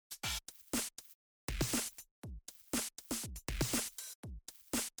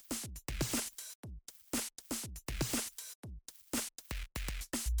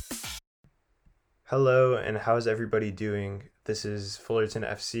Hello, and how's everybody doing? This is Fullerton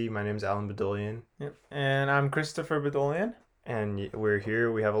FC. My name's Alan Bedolian, Yep. And I'm Christopher Bedolian. and we're here.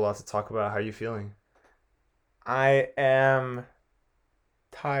 We have a lot to talk about. How are you feeling? I am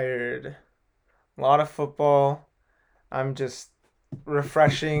tired. A lot of football. I'm just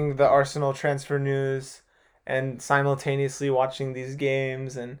refreshing the Arsenal transfer news and simultaneously watching these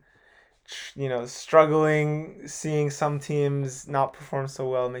games and struggling seeing some teams not perform so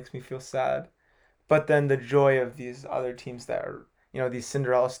well makes me feel sad. But then the joy of these other teams that are, these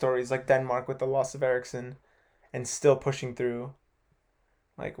Cinderella stories like Denmark with the loss of Ericsson and still pushing through.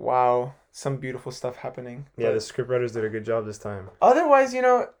 Like, wow, some beautiful stuff happening. Yeah, the But scriptwriters did a good job this time. otherwise,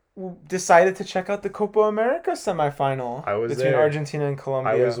 decided to check out the Copa America semifinal I was between there. Argentina and I was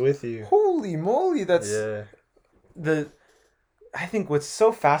Colombia. with you. Holy moly, that's Yeah, the I think what's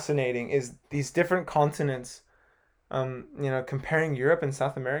so fascinating is these different continents, comparing Europe and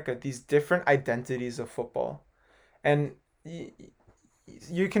South America, these different identities of football. And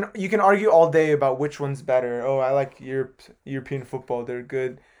you can argue all day about which one's better. Oh, I like European football. They're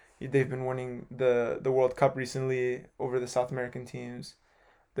good. They've been winning the World Cup recently over the South American teams.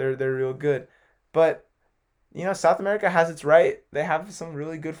 They're real good. But South America has its right. They have some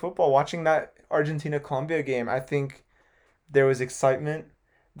really good football. Watching that Argentina Colombia game, I think there was excitement.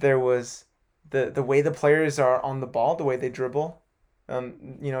 There was the way the players are on the ball, the way they dribble.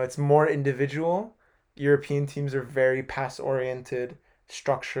 It's more individual. European teams are very pass oriented,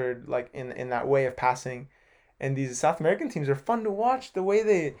 structured, like in that way of passing. And these South American teams are fun to watch. The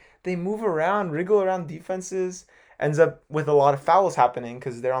way they move around, wriggle around defenses, ends up with a lot of fouls happening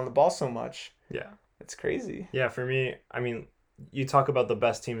because they're on the ball so much. yeah, It's crazy. yeah. For me, I mean, you talk about the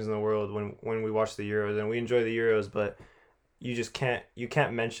best teams in the world when we watch the Euros, and we enjoy the Euros, but you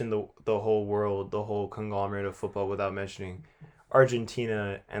can't mention the whole world, the whole conglomerate of football without mentioning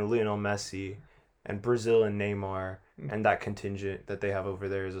Argentina and Lionel Messi and Brazil and Neymar and that contingent that they have over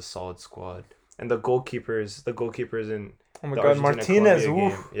there is a solid squad. And the goalkeepers in Oh my the God, Argentina Martinez. Colombia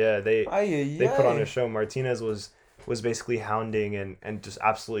game, Oof. yeah, Ay, they ay, put on a ay. show. Martinez was basically hounding and just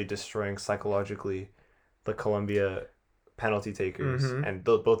absolutely destroying psychologically the Colombia penalty takers Mm-hmm. and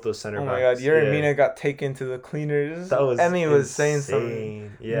both those center Oh my God, backs. Yeah, Mina got taken to the cleaners. that was Emmy was saying some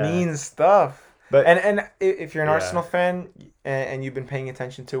insane. Yeah. mean stuff. But And if you're an yeah, Arsenal fan and you've been paying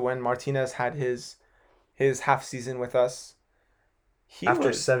attention to when Martinez had his half season with us, he after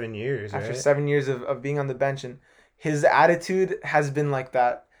was 7 years, after right? 7 years of being on the bench, and his attitude has been like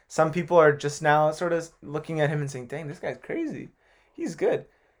that. Some people are just now sort of looking at him and saying, "Dang, this guy's crazy. He's good."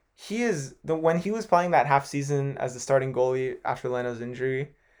 He is the when he was playing that half season as the starting goalie after Leno's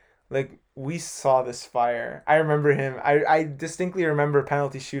injury, like we saw this fire. I remember him. I distinctly remember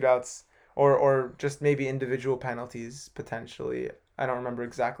penalty shootouts or just maybe individual penalties potentially. I don't remember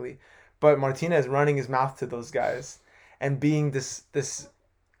exactly. But Martinez running his mouth to those guys and being this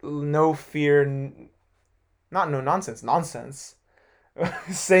no fear, not no nonsense, nonsense,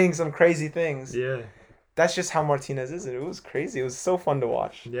 saying some crazy things. Yeah, That's just how Martinez is. It was crazy. It was so fun to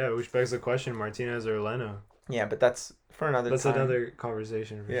watch. yeah. Which begs the question: Martinez or Leno? Yeah, but that's for another That's time. another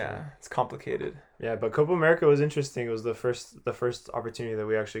conversation for sure. Yeah, it's complicated. Yeah, but Copa America was interesting. It was the first opportunity that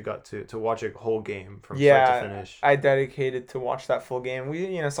we actually got to watch a whole game from start to Yeah, finish. I dedicated to watch that full game.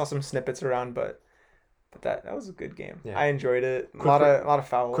 We saw some snippets around, but that was a good game. Yeah. I enjoyed it. Quick A lot of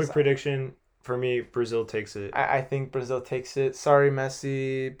fouls. quick prediction for me: Brazil takes it. I think Brazil takes it. Sorry,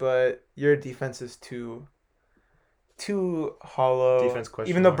 Messi, but your defense is too hollow. Defense question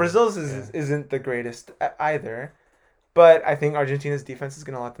Even though mark. Brazil's Yeah. isn't the greatest either, but I think Argentina's defense is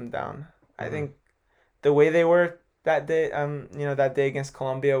gonna let them down. I Mm-hmm. think the way they were that day, that day against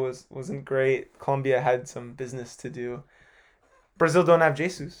Colombia wasn't great. Colombia had some business to do. Brazil don't have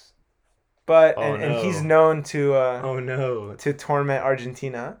Jesus, but Oh and he's no. known Oh no. to torment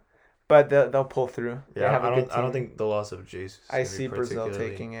Argentina, but they'll pull through. They Yeah, have I a good don't. I don't team. think the loss of Jesus is I gonna be see Brazil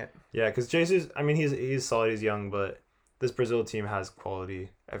particularly. taking it. Yeah, because Jesus. I mean, he's solid. He's young, but this Brazil team has quality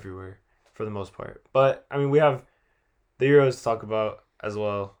everywhere for the most part. But I mean, we have the Euros to talk about as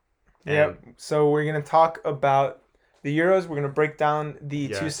well, and Yep. So we're gonna talk about the Euros. We're gonna break down the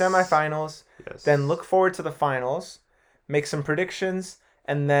two yes, semifinals, then yes, look forward to the finals, make some predictions,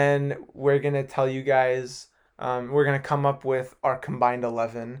 and then we're gonna tell you guys. We're gonna come up with our combined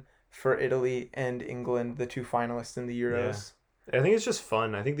 11 for Italy and England, the two finalists in the yeah. Euros. I think it's just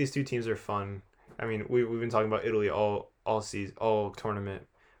fun. I think these two teams are fun. I mean, we've been talking about Italy all season, all tournament,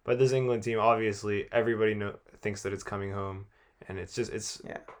 but this England team, obviously, everybody thinks that it's coming home, and it's just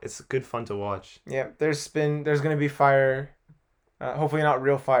Yeah. it's good fun to watch. Yeah. There's gonna be fire. Hopefully not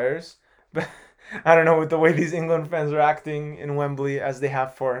real fires, but I don't know with the way these England fans are acting in Wembley as they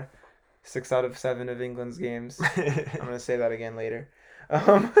have for 6 out of 7 of England's games. I'm gonna say that again later.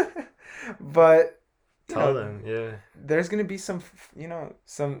 Um, but you Tell know, them, yeah, there's gonna be some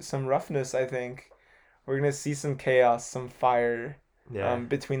roughness. I think we're gonna see some chaos, some fire, yeah.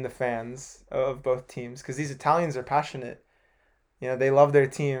 between the fans of both teams because these Italians are passionate. They love their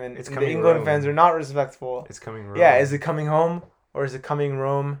team, and, It's and the coming England fans are Rome. not respectful. It's coming Yeah, is Rome. it coming home or is it coming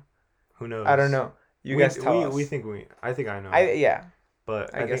Rome? Who I don't knows? know. You guys tell We us. think we. I think I know, Yeah,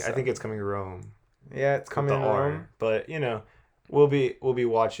 but I guess I so. think it's coming Rome Yeah, it's with the coming Rome. R. But we'll be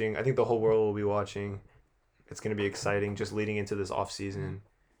watching. I think the whole world will be watching. It's gonna be exciting, just leading into this off season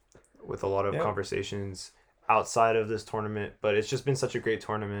with a lot of Yeah. conversations outside of this tournament. But it's just been such a great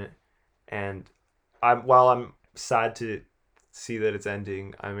tournament, and while I'm sad to see that it's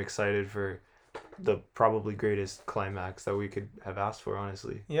ending, I'm excited for the probably greatest climax that we could have asked for,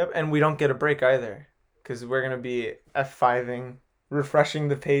 honestly. Yep, and we don't get a break either, because we're gonna be F5ing, refreshing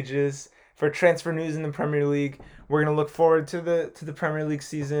the pages for transfer news in the Premier League. We're gonna look forward to the Premier League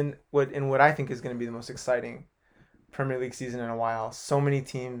season, what I think is gonna be the most exciting Premier League season in a while. So many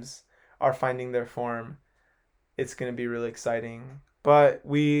teams are finding their form. It's gonna be really exciting. But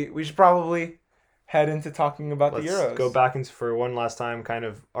we should probably head into talking about the Let's go Euros. back into for one last time, kind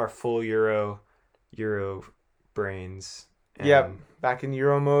of our full Euro brains, Yep, and back in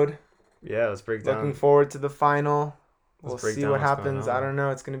Euro mode. yeah, Looking forward to the final. let's We'll break see down what what's going happens. I on. don't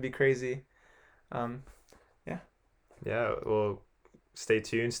know. It's gonna be crazy. Um, yeah, Yeah, well, stay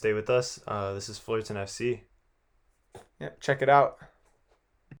tuned, stay with us. This is Fullerton FC. yeah. Check it out.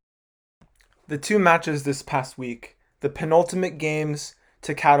 The two matches this past week, the penultimate games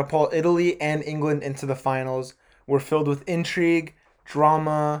to catapult Italy and England into the finals, were filled with intrigue,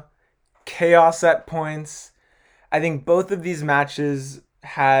 drama, chaos at points. I think both of these matches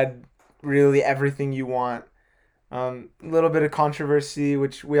had really everything you want. A little bit of controversy,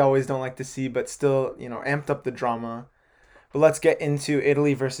 which we always don't like to see, but still, amped up the drama. But let's get into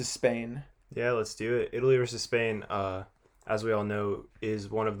Italy versus Spain. Yeah, let's do it. Italy versus Spain, as we all know, is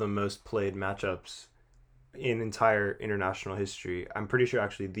one of the most played matchups in entire international history. I'm pretty sure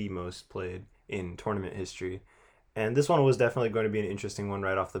actually the most played in tournament history. And this one was definitely going to be an interesting one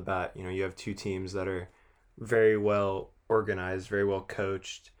right off the bat. You have two teams that are very well organized, very well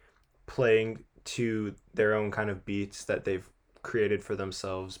coached, playing to their own kind of beats that they've created for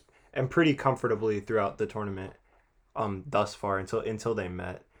themselves and pretty comfortably throughout the tournament thus far until they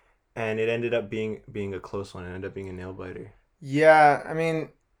met. And it ended up being a close one. It ended up being a nail biter. Yeah, I mean,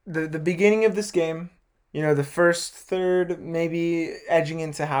 the beginning of this game, the first third, maybe edging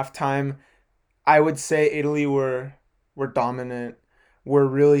into halftime, I would say Italy were dominant, were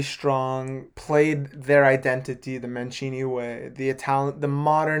really strong, played their identity the Mancini way, the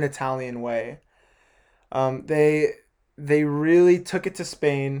modern Italian way. They really took it to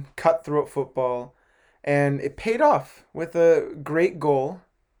Spain, cutthroat football, and it paid off with a great goal.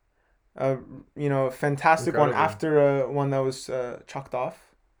 A fantastic one Incredible. after one that was chalked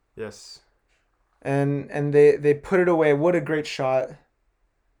off, Yes. and they put it away. What a great shot!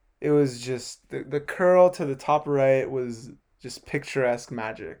 It was just the curl to the top right was just picturesque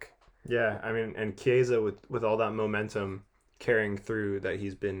magic. Yeah, I mean, and Chiesa with all that momentum carrying through that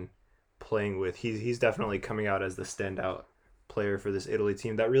he's been playing with, he's definitely coming out as the standout player for this Italy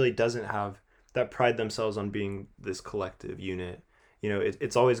team that really doesn't have that pride themselves on being this collective unit.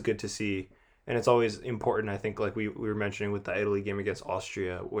 It's always good to see, and it's always important. I think, like we were mentioning with the Italy game against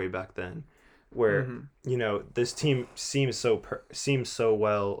Austria way back then, where Hmm. this team seems so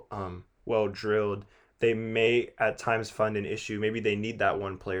well drilled. They may at times find an issue. Maybe they need that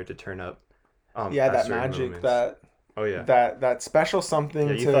one player to turn up Yeah, at that certain magic, moments. that Oh yeah, that special yeah. something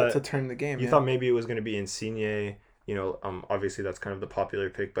You to thought turn the game. you Yeah. thought maybe it was going to be Insigne. Obviously that's kind of the popular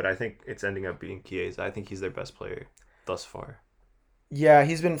pick, but I think it's ending up being Chiesa. I think he's their best player thus far. Yeah,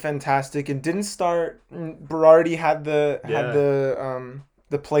 he's been fantastic and didn't start. Berardi had Yeah,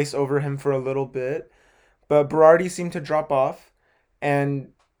 the place over him for a little bit, but Berardi seemed to drop off,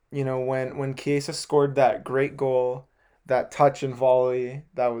 and when Chiesa scored that great goal, that touch and volley,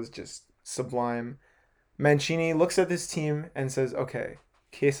 that was just sublime. Mancini looks at this team and says, "Okay,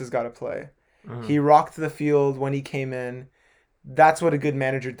 Chiesa's got to play." hmm He rocked the field when he came in. That's what a good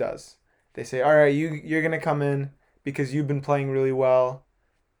manager does. They say, "All right, you're gonna come in because you've been playing really well.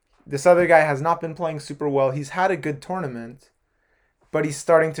 This other guy has not been playing super well. He's had a good tournament, but he's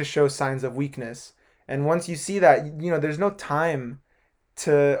starting to show signs of weakness. And once you see that, there's no time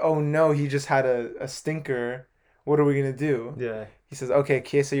to, oh no, he just had a stinker. What are we going to do?" yeah. He says, "Okay,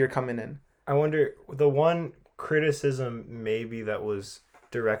 Chiesa, you're coming in." I wonder, the one criticism maybe that was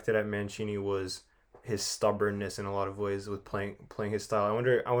directed at Mancini was his stubbornness in a lot of ways with playing his style.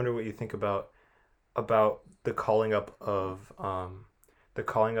 I wonder what you think about the calling up of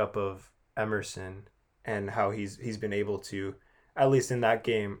Emerson and how he's been able to, at least in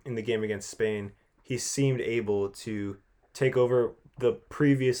the game against Spain, he seemed able to take over the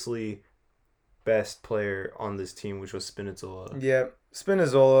previously best player on this team, which was Spinazzola. Yeah,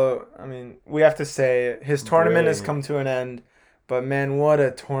 Spinazzola, I mean, we have to say his tournament has come to an end, but man, what a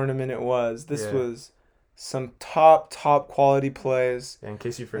tournament it was. This was some top quality plays. Yeah, in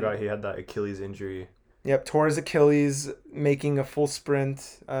case you forgot, he had that Achilles injury. Yep, tore his Achilles making a full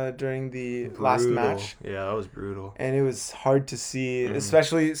sprint during the last match. Yeah, that was brutal. And it was hard to see,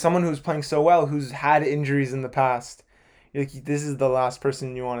 especially someone who's playing so well, who's had injuries in the past. You're like, this is the last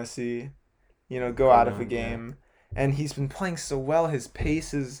person you want to see, go out of a game. Yeah. And he's been playing so well. His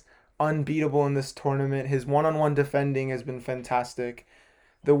pace is unbeatable in this tournament. His one-on-one defending has been fantastic.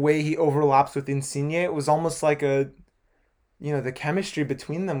 The way he overlaps with Insigne, it was almost like the chemistry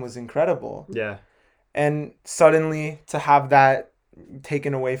between them was incredible. Yeah. And suddenly to have that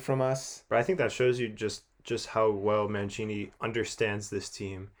taken away from us. But I think that shows you just how well Mancini understands this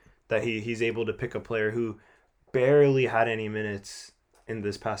team. That he's able to pick a player who barely had any minutes in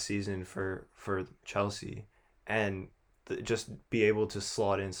this past season for Chelsea, and just be able to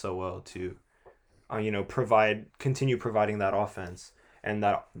slot in so well to, continue providing that offense and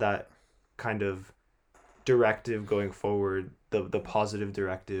that kind of directive going forward, the positive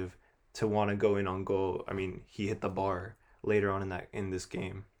directive to want to go in on goal. I mean, he hit the bar later on in this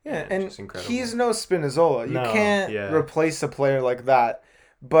game. Yeah, and he's no Spinazzola. You can't replace a player like that.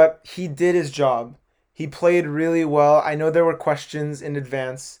 But he did his job. He played really well. I know there were questions in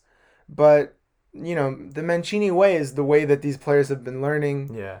advance, but the Mancini way is the way that these players have been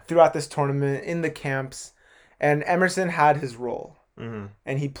learning throughout this tournament in the camps. And Emerson had his role,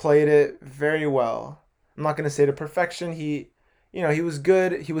 and he played it very well. I'm not going to say to perfection. He was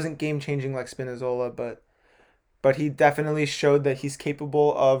good. He wasn't game-changing like Spinazzola, but he definitely showed that he's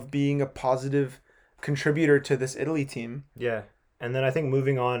capable of being a positive contributor to this Italy team. Yeah, and then I think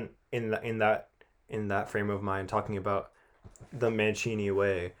moving on in that frame of mind, talking about the Mancini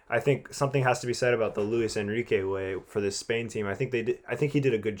way, I think something has to be said about the Luis Enrique way for this Spain team. I think he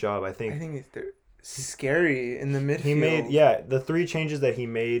did a good job. I think they're scary in the midfield. He made the 3 changes that he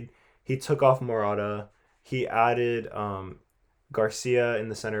made. He took off Morata. He added Garcia in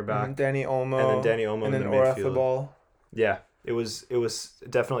the center back, and then Danny Olmo in the Ora midfield. Off the ball. Yeah, it was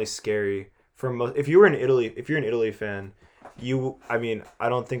definitely scary for most. If you're an Italy fan, I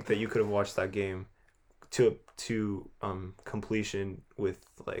don't think that you could have watched that game to completion with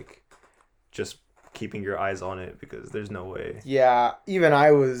just keeping your eyes on it, because there's no way. Yeah, even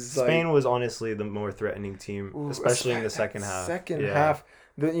I was. Spain was honestly the more threatening team, especially in the second half. Half.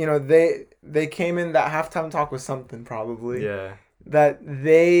 They came in, that halftime talk was something probably. Yeah. That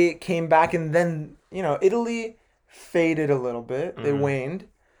they came back, and then Italy faded a little bit. They waned,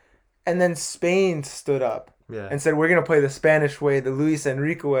 and then Spain stood up and said, "We're gonna play the Spanish way, the Luis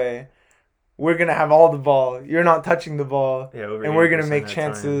Enrique way. We're gonna have all the ball. You're not touching the ball, and we're gonna make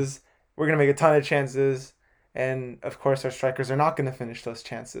chances. We're gonna make a ton of chances." And of course, our strikers are not gonna finish those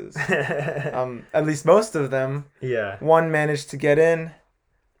chances. At least most of them. Yeah. One managed to get in.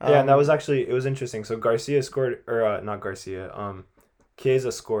 And that was it was interesting. So Garcia scored, or not Garcia,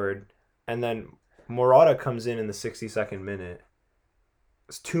 Chiesa scored, and then Morata comes in the 62nd minute.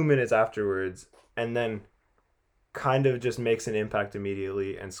 It's 2 minutes afterwards, and then kind of just makes an impact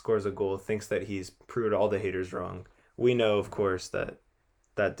immediately and scores a goal, thinks that he's proved all the haters wrong. We know, of course, that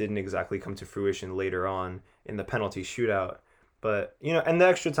didn't exactly come to fruition later on in the penalty shootout. But, and the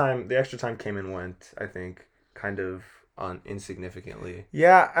extra time came and went, I think, kind of insignificantly.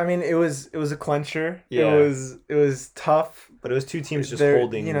 Yeah, I mean, it was a clencher. Yeah. It was tough. But it was two teams just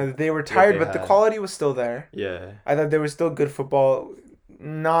holding. They were tired, but the quality was still there. Yeah. I thought there was still good football.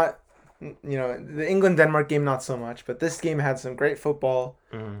 Not, the England-Denmark game, not so much, but this game had some great football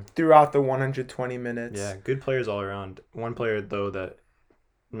throughout the 120 minutes. Yeah, good players all around. One player, though, that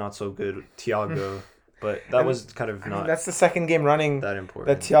not so good, Thiago, but that was kind of not. That's the second game running that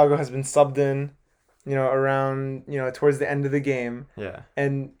important. That Thiago has been subbed in, around, towards the end of the game. Yeah.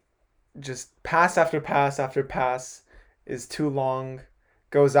 And just pass after pass after pass is too long,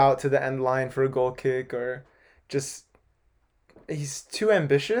 goes out to the end line for a goal kick, or just he's too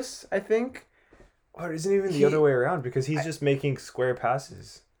ambitious, I think. Or isn't even the other way around, because he's just making square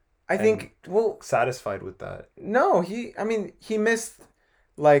passes. I think, satisfied with that. No, he missed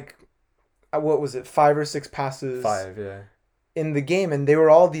what was it, 5 or 6 passes? 5, yeah. In the game, and they were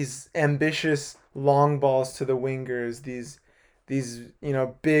all these ambitious long balls to the wingers, these these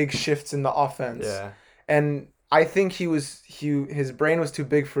big shifts in the offense. Yeah. And I think his brain was too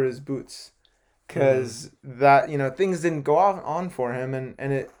big for his boots, because that things didn't go on for him,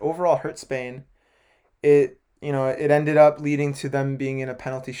 and it overall hurt Spain. It ended up leading to them being in a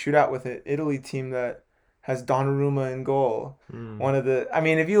penalty shootout with an Italy team that has Donnarumma in goal.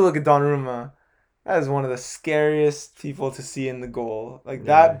 If you look at Donnarumma, that is one of the scariest people to see in the goal. Like,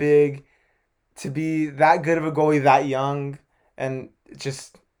 that big, to be that good of a goalie that young, and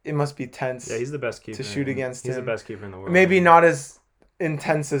it must be tense. Yeah, he's the best keeper to shoot against him. He's the best keeper in the world. Maybe not as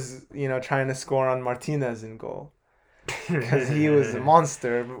intense as trying to score on Martinez in goal, because he was a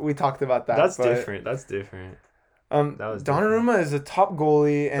monster. We talked about that. That's different. Donnarumma is a top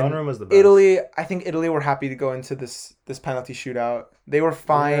goalie, and Donnarumma's the best. I think Italy were happy to go into this penalty shootout. They were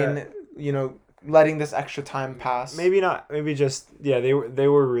fine, letting this extra time pass. Maybe not. Maybe just they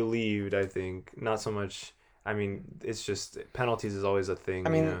were relieved. I think not so much. It's just penalties is always a thing.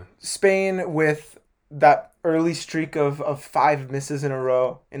 Spain, with that early streak of 5 misses in a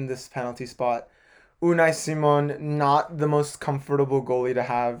row in this penalty spot. Unai Simon, not the most comfortable goalie to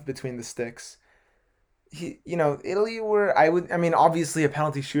have between the sticks. Italy were, obviously a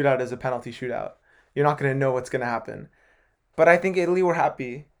penalty shootout is a penalty shootout. You're not going to know what's going to happen. But I think Italy were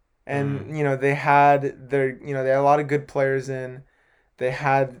happy. And, they had they had a lot of good players in. They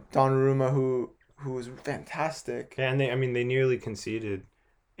had Donnarumma, who was fantastic. Yeah, and they nearly conceded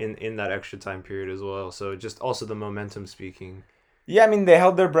in that extra time period as well. So just also the momentum speaking. Yeah, they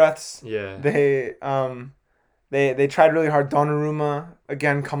held their breaths. Yeah. They tried really hard. Donnarumma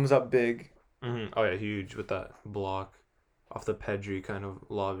again comes up big. Mm-hmm. Oh yeah, huge with that block off the Pedri kind of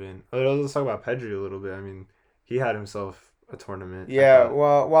lob in. Let's talk about Pedri a little bit. He had himself a tournament. Yeah,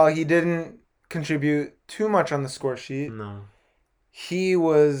 while he didn't contribute too much on the score sheet, no, he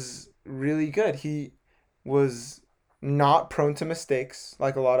was really good. He was not prone to mistakes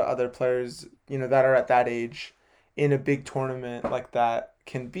like a lot of other players, that are at that age in a big tournament like that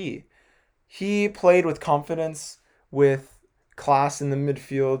can be. He played with confidence, with class in the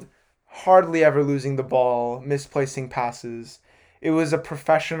midfield, hardly ever losing the ball, misplacing passes. It was a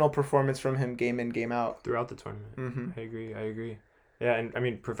professional performance from him game in, game out. Throughout the tournament. Mm-hmm. I agree. Yeah,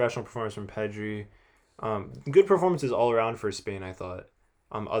 and professional performance from Pedri. Good performances all around for Spain, I thought.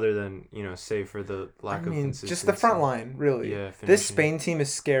 Other than, save for the lack of consistency. Just the front line, really. Yeah, finishing. This Spain team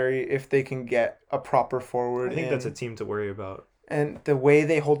is scary if they can get a proper forward. I think that's a team to worry about. And the way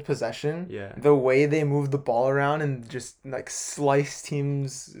they hold possession, the way they move the ball around and just slice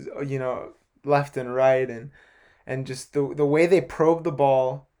teams, left and right, and just the way they probe the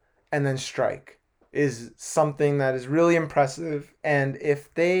ball and then strike is something that is really impressive. And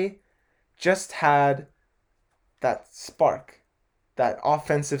if they just had that spark, that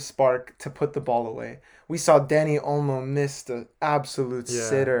offensive spark to put the ball away. We saw Dani Olmo miss the absolute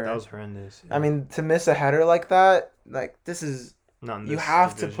sitter. That was horrendous. Yeah. To miss a header like that, this is... You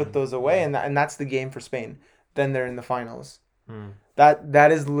have to put those away, and that's the game for Spain. Then they're in the finals.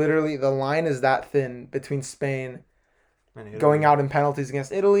 That is literally, the line is that thin between Spain going out in penalties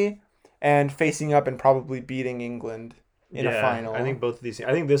against Italy and facing up and probably beating England in a final. I think both of these.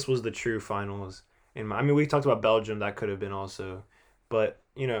 I think this was the true finals. We talked about Belgium. That could have been also, but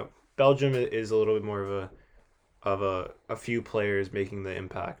Belgium is a little bit more of a few players making the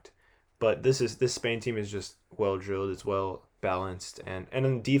impact. But this Spain team is just well drilled. It's well balanced, and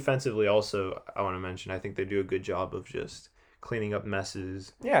then defensively also, I want to mention, I think they do a good job of just cleaning up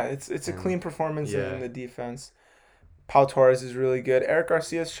messes. Yeah, it's a clean performance in the defense. Pau Torres is really good. Eric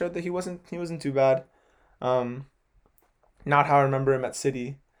Garcia showed that he wasn't too bad. Not how I remember him at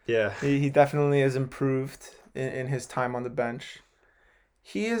City. Yeah, he definitely has improved in his time on the bench.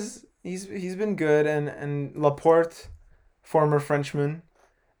 He's been good, and Laporte, former Frenchman,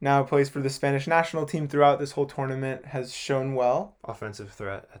 now plays for the Spanish national team throughout this whole tournament, has shown well. Offensive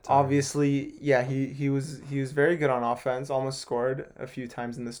threat at times. Obviously, yeah, he was very good on offense, almost scored a few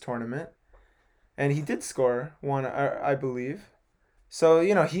times in this tournament. And he did score one, I believe. So,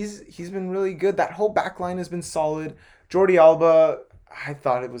 he's been really good. That whole back line has been solid. Jordi Alba, I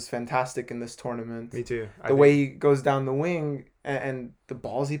thought it was fantastic in this tournament. Me too. The way he goes down the wing and the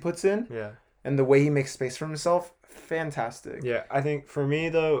balls he puts in. Yeah. And the way he makes space for himself, fantastic. Yeah, I think for me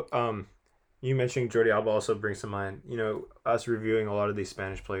though, you mentioning Jordi Alba also brings to mind, us reviewing a lot of these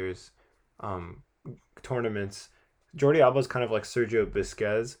Spanish players, tournaments. Jordi Alba is kind of like Sergio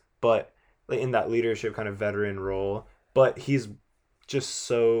Busquets, but in that leadership kind of veteran role. But he's just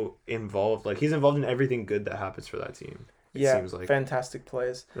so involved. He's involved in everything good that happens for that team. It seems like fantastic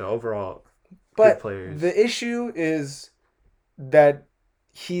plays. The overall good players. The issue is that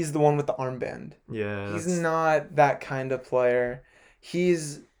he's the one with the armband. Yeah, He's that's not that kind of player.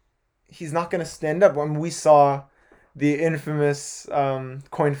 He's he's not gonna stand up. When we saw the infamous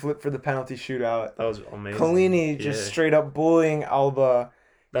coin flip for the penalty shootout, that was amazing. Collini just Yeah, straight up bullying Alba.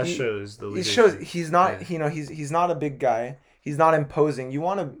 that He shows the he shows leadership. he's not Yeah, he's not a big guy. He's not imposing. You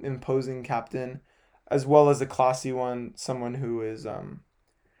want an imposing captain, as well as a classy one, someone who is a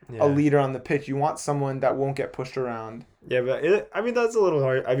yeah, leader on the pitch. You want someone that won't get pushed around. yeah. But I mean, that's a little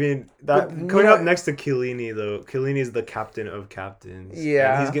hard. I mean, But that you coming know, up next to Chiellini though. Chiellini is the captain of captains, and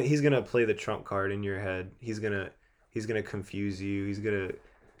yeah. he's gonna play the trump card in your head. He's gonna confuse you. He's gonna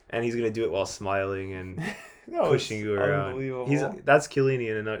do it while smiling and No, pushing it's you around. unbelievable. That's Chiellini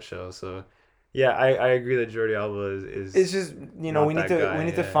in a nutshell. So, yeah, I agree that Jordi Alba It's is just not we need that guy. we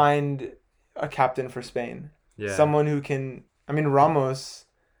need to Yeah, find a captain for Spain. yeah, Someone who can. I mean, Ramos.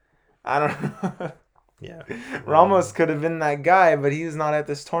 I don't know. yeah. Ramos could have been that guy, but he's not at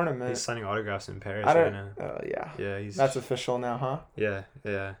this tournament. He's signing autographs in Paris I right don't. now. Oh yeah, Yeah, he's that's official now, huh? yeah,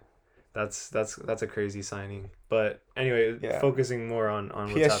 yeah. That's a crazy signing. But anyway, Yeah. focusing more on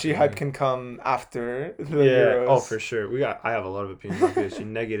what's PSG happening. hype can come after the Yeah. Euros. Oh, for sure. I have a lot of opinions on PSG.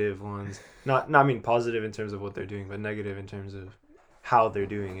 Negative ones. Not I mean positive in terms of what they're doing, but negative in terms of how they're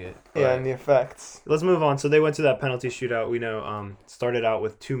doing it. Yeah, But and the effects. let's move on. So they went to that penalty shootout. We know started out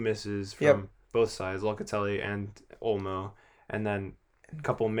with 2 misses from Yep. both sides, Locatelli and Olmo, and then a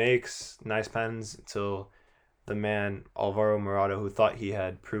couple makes, nice pens until the man Alvaro Morata, who thought he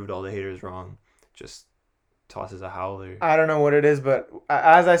had proved all the haters wrong, just tosses a howler. I don't know what it is, but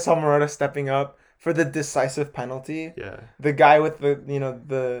as I saw Morata stepping up for the decisive penalty, Yeah. the guy with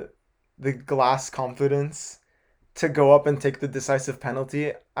the glass confidence to go up and take the decisive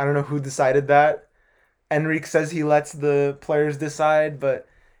penalty. I don't know who decided that. Enrique says he lets the players decide, but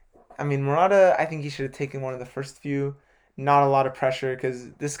I mean Morata, I think he should have taken one of the first few. Not a lot of pressure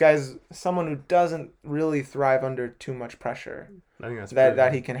because this guy's someone who doesn't really thrive under too much pressure I think that's that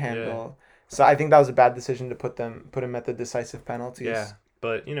proven. he can handle. So I think that was a bad decision to put him at the decisive penalties. Yeah.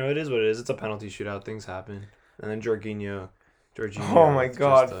 But it is what it is. It's a penalty shootout. Things happen. And then Jorginho Oh my with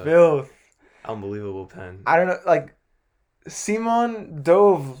God, just a Phil. unbelievable pen. I don't know, like Simon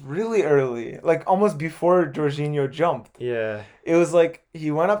dove really early, like almost before Jorginho jumped. Yeah. It was like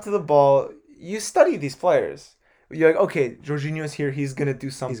he went up to the ball. You study these players. You're like, okay, Jorginho's here. He's gonna do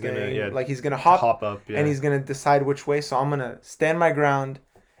something. He's gonna hop Up, yeah. and he's gonna decide which way. So I'm gonna stand my ground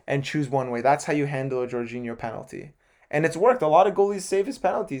and choose one way. That's how you handle a Jorginho penalty, and it's worked. A lot of goalies save his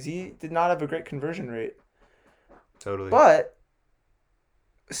penalties. He did not have a great conversion rate, Totally. but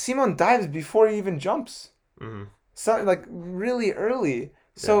Simon dives before he even jumps. Mhm. So like really early.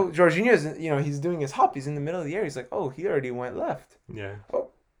 So Jorginho's he's doing his hop. He's in the middle of the air. He's like, oh, he already went left. Yeah.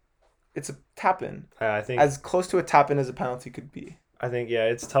 It's a tap in. I think As close to a tap in as a penalty could be.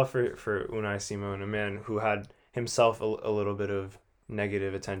 it's tough for Unai Simon, a man who had himself a little bit of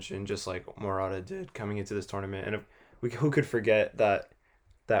negative attention, just like Morata did coming into this tournament. And who could forget that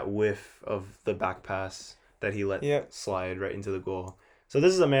whiff of the back pass that he let Yep. slide right into the goal. So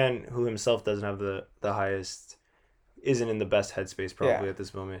this is a man who himself doesn't have the highest, isn't in the best headspace probably at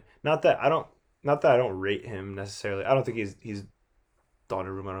this moment. Not that I don't rate him necessarily. I don't think he's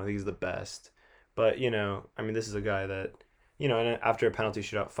Donnarumma. I don't think he's the best. But, I mean, this is a guy that, and after a penalty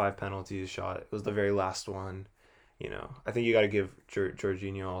shootout, 5 penalties shot. It was the very last one. I think you got to give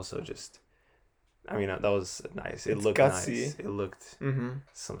Jorginho also just, I mean, that was nice. It It's looked gutsy. nice. It looked Mm-hmm.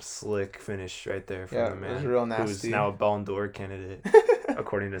 some slick finish right there from Yeah, the it man was real who's nasty. now a Ballon d'Or candidate,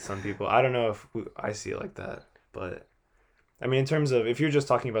 according to some people. I don't know if I see it like that. But, I mean, in terms of, if you're just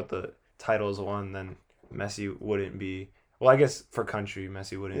talking about the titles won, then Messi wouldn't be. Well, I guess for country,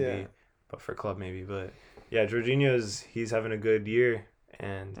 Messi wouldn't be, but for club maybe. But yeah, he's having a good year,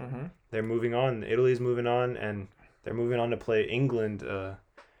 and Mm-hmm. they're moving on. Italy's moving on, and they're moving on to play England,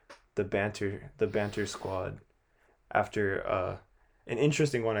 the banter squad, after an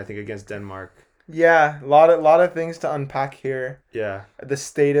interesting one I think against Denmark. Yeah, a lot of things to unpack here. Yeah, The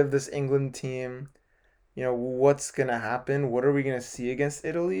state of this England team. What's gonna happen? What are we gonna see against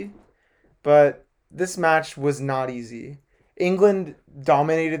Italy? But this match was not easy. England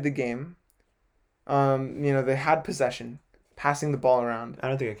dominated the game. They had possession, passing the ball around. I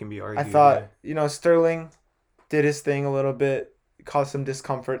don't think it can be argued. I thought, Sterling did his thing a little bit, caused some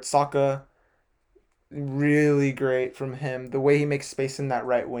discomfort. Saka, really great from him. The way he makes space in that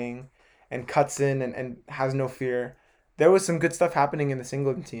right wing and cuts in and has no fear. There was some good stuff happening in this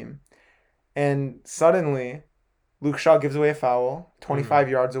England team. And suddenly, Luke Shaw gives away a foul, 25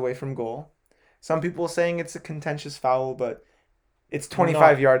 yards away from goal. Some people saying it's a contentious foul, but it's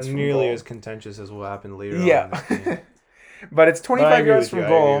 25 yards from nearly goal. as contentious as what happened later on in this game. But it's But I 25 agree yards with you.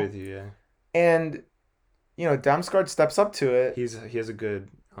 from I agree goal, with you. Yeah, and Damsgaard steps up to it. he has a good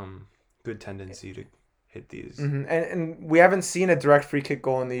tendency to hit these. And we haven't seen a direct free kick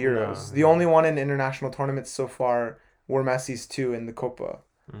goal in the No, Euros. The no. only one in international tournaments so far were Messi's two in the Copa.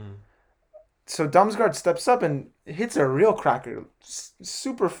 Mm. So Damsgaard steps up and hits a real cracker.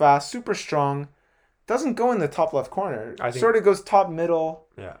 Super fast, super strong. Doesn't go in the top left corner. I think Sort of goes top middle,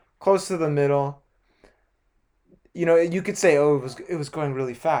 yeah. close to the middle. You could say, oh, it was going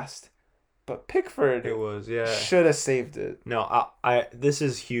really fast, but Pickford It was, yeah. should have saved it. No, I this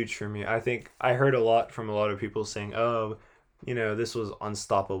is huge for me. I think I heard a lot from a lot of people saying, "Oh, this was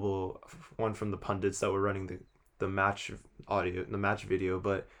unstoppable." One from the pundits that were running the match audio, the match video,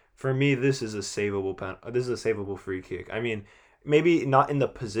 but for me, this is a savable This is a savable free kick. I mean, maybe not in the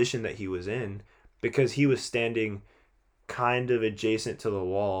position that he was in, because he was standing kind of adjacent to the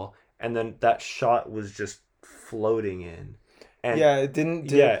wall, and then that shot was just floating in. And Yeah, it didn't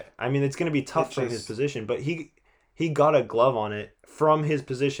dip. yeah, I mean it's gonna be tough It from his just- position, but he got a glove on it from his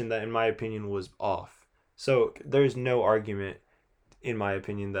position that, in my opinion, was off. So there's no argument, in my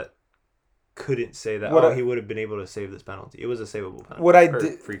opinion, that couldn't say that he would have been able to save this penalty. It was a savable penalty. What I Or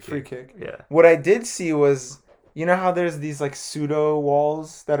did free kick. Yeah. What I did see was, how there's these like pseudo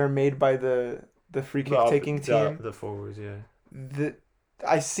walls that are made by the free kick taking team. The forwards, yeah.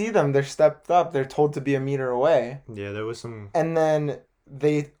 I see them. They're stepped up. They're told to be a meter away. Yeah, there was some. And then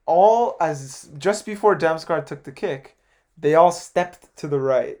they all, as just before Damsgaard took the kick, they all stepped to the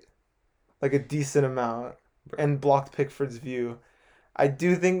right, like a decent amount, and blocked Pickford's view. I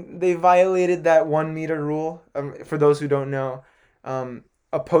do think they violated that 1 meter rule. For those who don't know,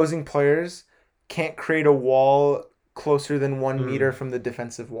 opposing players can't create a wall closer than 1 meter from the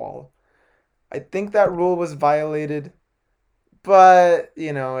defensive wall. I think that rule was violated, but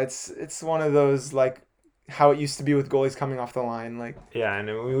it's one of those, like how it used to be with goalies coming off the line. Like, yeah,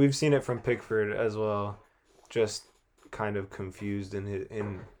 and we've seen it from Pickford as well, just kind of confused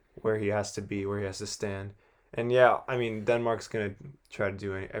in where he has to be, where he has to stand. And yeah, I mean, Denmark's gonna try to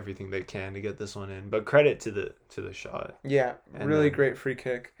do everything they can to get this one in. But credit to the shot. Yeah, And really then, great free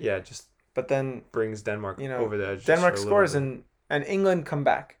kick. Yeah, just But then brings Denmark over the edge. Denmark just for a scores little bit. and England come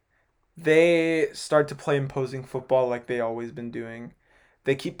back. They start to play imposing football like they always been doing.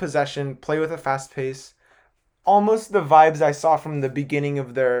 They keep possession, play with a fast pace. Almost the vibes I saw from the beginning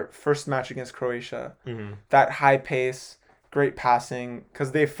of their first match against Croatia. Mm-hmm. That high pace, great passing,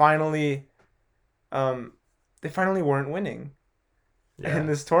 because they finally weren't winning in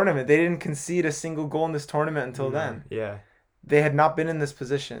this tournament. They didn't concede a single goal in this tournament until then. Yeah. They had not been in this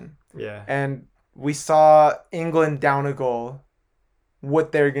position. Yeah. And we saw England down a goal,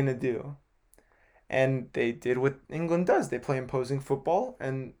 what they're going to do. And they did what England does. They play imposing football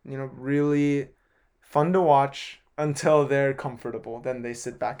and, really fun to watch until they're comfortable. Then they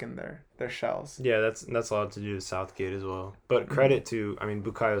sit back in their shells. Yeah, that's a lot to do with Southgate as well. But credit to,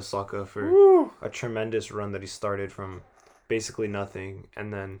 Bukayo Saka for a tremendous run that he started from basically nothing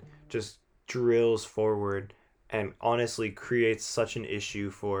and then just drills forward and honestly creates such an issue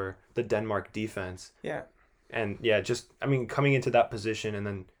for the Denmark defense. Yeah. And yeah, coming into that position and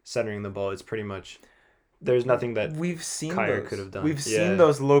then centering the ball, it's pretty much there's nothing that we've seen Kyer could have done. We've seen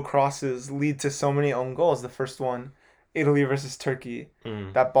those low crosses lead to so many own goals. The first one, Italy versus Turkey.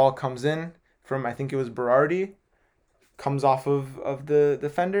 That ball comes in from, I think it was Berardi, comes off of the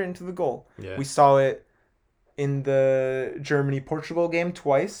defender into the goal. Yeah. We saw it in the Germany-Portugal game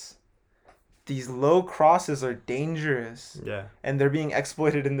twice. These low crosses are dangerous. Yeah. And they're being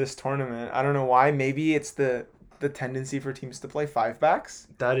exploited in this tournament. I don't know why. Maybe it's the tendency for teams to play 5-backs.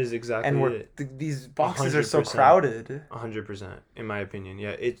 That is exactly it. These boxes are so 100%. crowded. 100%, in my opinion.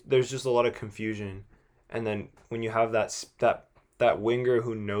 Yeah, there's just a lot of confusion. And then when you have that winger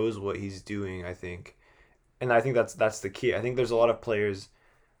who knows what he's doing, I think that's the key. I think there's a lot of players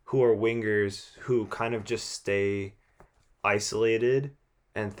who are wingers who kind of just stay isolated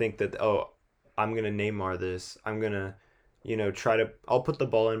and think that, I'm going to Neymar this. I'm going to, I'll put the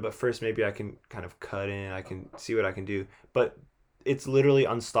ball in, but first maybe I can kind of cut in. I can see what I can do. But it's literally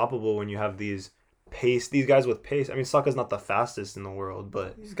unstoppable when you have these guys with pace. I mean, Saka's not the fastest in the world,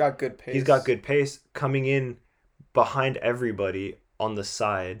 but he's got good pace. He's got good pace coming in behind everybody on the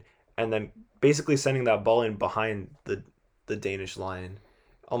side and then basically sending that ball in behind the Danish line,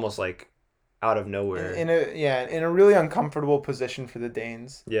 almost like out of nowhere. In a really uncomfortable position for the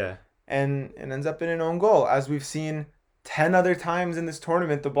Danes. Yeah. And it ends up in an own goal, as we've seen 10 other times in this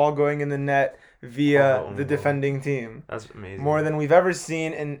tournament, the ball going in the net via the defending team. That's amazing. More than we've ever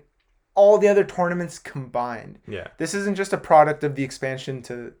seen in all the other tournaments combined. Yeah. This isn't just a product of the expansion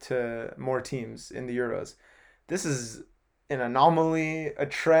to more teams in the Euros. This is an anomaly, a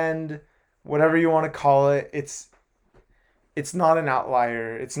trend, whatever you want to call it. It's not an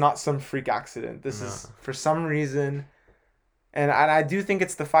outlier. It's not some freak accident. This No. is for some reason, and I do think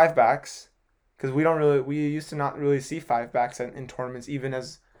it's the five backs, because we used to not really see five backs in tournaments, even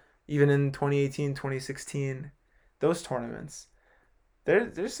in 2018, 2016, those tournaments.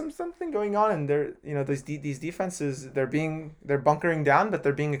 There's something going on, and these defenses, they're bunkering down, but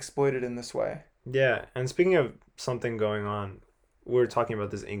they're being exploited in this way. Yeah, and speaking of something going on, we're talking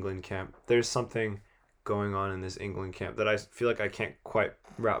about this England camp. There's something going on in this England camp that I feel like I can't quite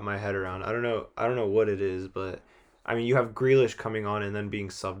wrap my head around. I don't know what it is, but I mean, you have Grealish coming on and then being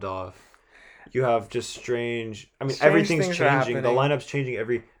subbed off. You have just strange. I mean, Strange everything's things are changing. The happening. lineup's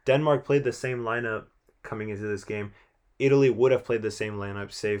changing. Denmark played the same lineup coming into this game. Italy would have played the same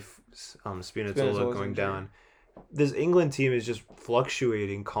lineup, save Spinazzola Spinazzola's going injury. down. This England team is just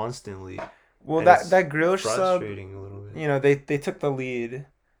fluctuating constantly. Well, And that it's that Grealish sub, frustrating a little bit. they took the lead,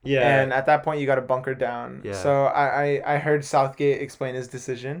 Yeah, and at that point you got to bunker down. Yeah. So I heard Southgate explain his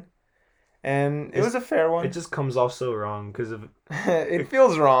decision, and it was a fair it one. just comes off so wrong because of It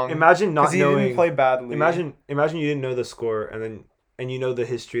feels wrong. imagine not because he didn't knowing. play badly. Imagine you didn't know the score and you know the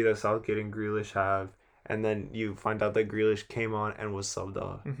history that Southgate and Grealish have, and then you find out that Grealish came on and was subbed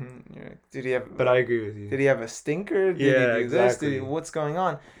off. Yeah. Did he have? But I agree with you. Did he have a stinker? Did Yeah, he do this? exactly. What's going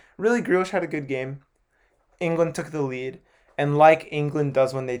on? Really, Grealish had a good game. England took the lead, and like England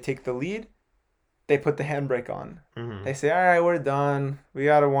does when they take the lead, they put the handbrake on. Mhm. They say, "All right, we're done. We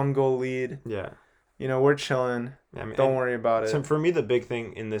got a 1-goal lead. Yeah. We're chilling. I mean, Don't worry about So it." for me, the big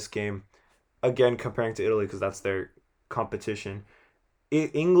thing in this game, again comparing to Italy because that's their competition,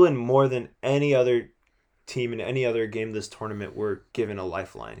 England more than any other team in any other game this tournament were given a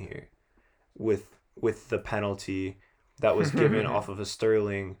lifeline here, with the penalty that was given off of a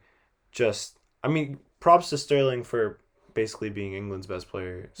Sterling. I mean, props to Sterling for basically being England's best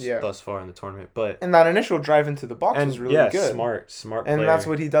player thus far in the tournament, but And that initial drive into the box was really good. smart And player. that's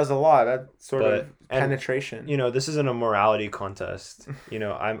what he does a lot. That sort of And, penetration. this isn't a morality contest.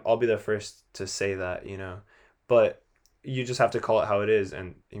 I'll be the first to say that, but you just have to call it how it is.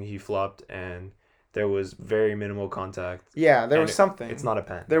 And he flopped, and there was very minimal contact. Yeah, there was something. It's not a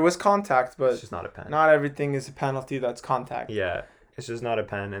pen. There was contact, but It's just not a pen. not everything is a penalty that's contact. Yeah, it's just not a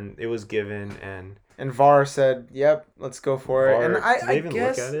pen, and it was given. And VAR said, "Yep, let's go for it." And Did they I even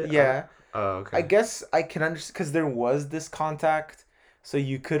guess, look at it? yeah, Oh, okay. I guess I can understand because there was this contact, so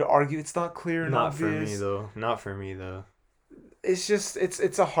you could argue it's not clear and Not obvious. for me though. Not for me though. It's just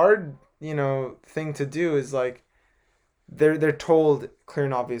it's a hard thing to do. Is like they're told clear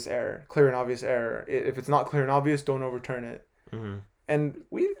and obvious error, clear and obvious error. If it's not clear and obvious, don't overturn it. Mm-hmm. And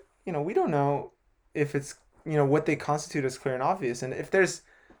we don't know if it's what they constitute as clear and obvious, and if there's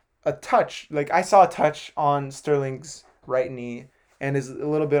a touch, like I saw a touch on Sterling's right knee and is a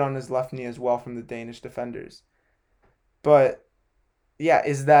little bit on his left knee as well from the Danish defenders. But yeah,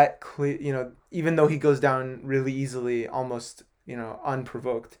 is that clear? Even though he goes down really easily, almost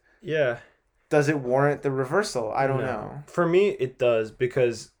unprovoked. Yeah. Does it warrant the reversal? I don't No. know. For me, it does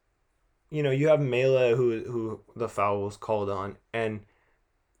because, you have Mela who the foul was called on, and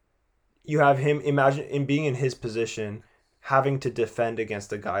you have him. Imagine in being in his position, having to defend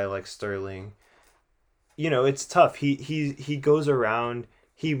against a guy like Sterling. It's tough. He goes around.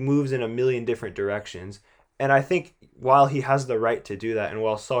 He moves in a million different directions, and I think while he has the right to do that, and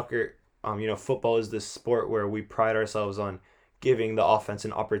while soccer, football is this sport where we pride ourselves on giving the offense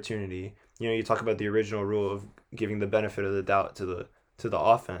an opportunity. You talk about the original rule of giving the benefit of the doubt to the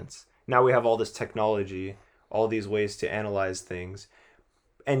offense. Now we have all this technology, all these ways to analyze things,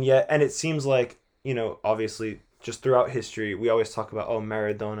 and it seems like obviously just throughout history we always talk about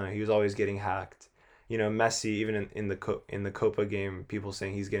Maradona, he was always getting hacked. Messi, even in the Copa game, people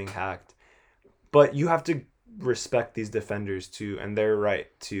saying he's getting hacked, but you have to respect these defenders too and their right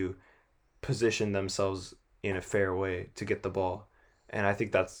to position themselves in a fair way to get the ball. And I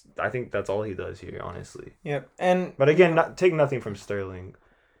think that's all he does here, honestly. Yep. And But again, take nothing from Sterling,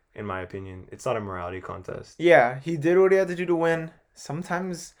 in my opinion. It's not a morality contest. yeah, he did what he had to do to win.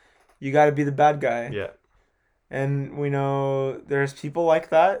 Sometimes you got to be the bad guy. Yeah. And we know there's people like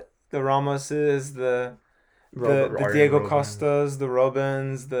that. The Ramoses, the Diego Robben. Costas, the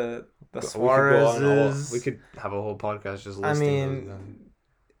Robins, the We Suarez's. we could have a whole podcast just listing I those mean,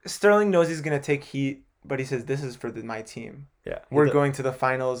 guys. Sterling knows he's going to take heat, but he says, this is for my team. Yeah. We're going to the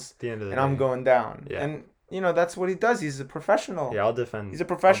finals, at the end of the and day. I'm going down. Yeah. And, that's what he does. He's a professional. Yeah, I'll defend. He's a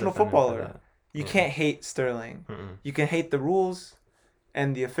professional I'll defend him for footballer. that. You Yeah. can't hate Sterling. Mm-mm. You can hate the rules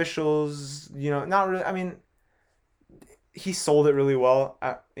and the officials. Not really. I mean, he sold it really well.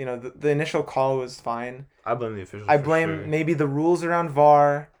 The initial call was fine. I blame the officials I for blame sure. maybe the rules around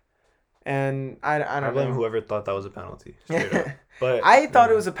VAR, and I I don't blame know. whoever thought that was a penalty, straight up. But I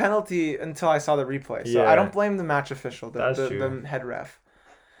thought it was a penalty until I saw the replay. So I don't yeah, blame the match official, that's true. the head ref.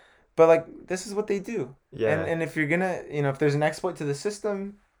 But like this is what they do. Yeah, And if you're gonna if there's an exploit to the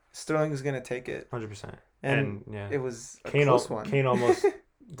system, Sterling is gonna take it. 100%. And And yeah, it was a close one. Kane almost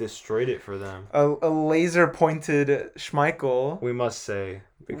destroyed it for them. A laser pointed Schmeichel We must say,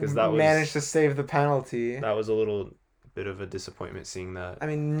 because managed to save the penalty. that was a little bit of a disappointment seeing that. I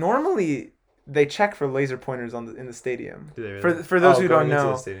mean, normally they check for laser pointers in the stadium. Do they really? For those who going don't into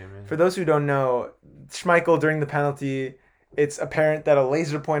the know, stadium, yeah. for those who don't know, Schmeichel during the penalty, it's apparent that a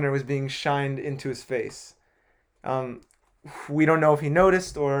laser pointer was being shined into his face. We don't know if he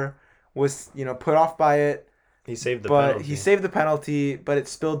noticed or was put off by it. He saved the but penalty. he saved the penalty, but it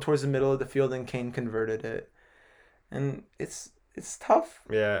spilled towards the middle of the field and Kane converted it. And it's tough.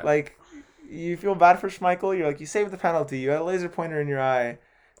 Yeah. Like you feel bad for Schmeichel. You're like, you saved the penalty. You had a laser pointer in your eye.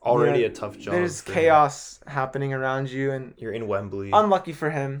 Already a tough job. There's chaos happening around you, and you're in Wembley. Unlucky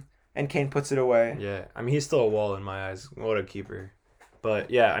for him, and Kane puts it away. Yeah, I mean he's still a wall in my eyes. What a keeper. But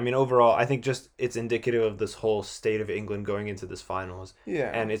yeah, I mean overall, I think just it's indicative of this whole state of England going into this finals.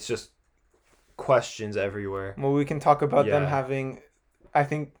 Yeah. And it's just questions everywhere. Well, we can talk about them having, I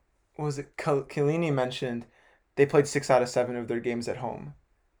think, what was it Chiellini mentioned, they played 6 out of 7 of their games at home.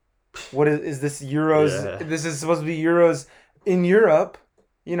 What is this Euros? Yeah. This is supposed to be Euros in Europe,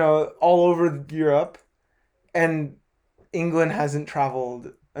 all over Europe, and England hasn't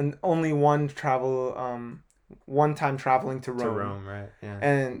traveled, and only one time traveling to Rome. To Rome, right? Yeah.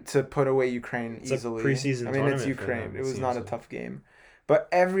 And to put away Ukraine easily. A preseason I mean, it's Ukraine. Them, it was not a tough game. But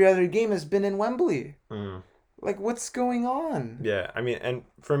every other game has been in Wembley. Mm. Like, what's going on? Yeah, I mean, and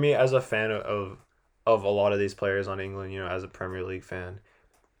for me, as a fan of a lot of these players on England, as a Premier League fan,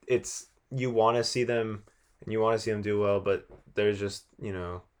 it's you want to see them and you want to see them do well, but there's just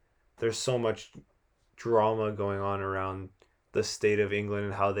there's so much drama going on around the state of England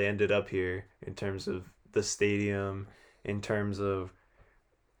and how they ended up here in terms of the stadium, in terms of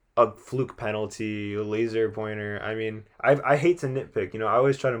a fluke penalty, a laser pointer. I mean, I hate to nitpick. I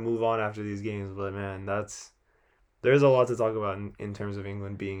always try to move on after these games, but man, there's a lot to talk about in terms of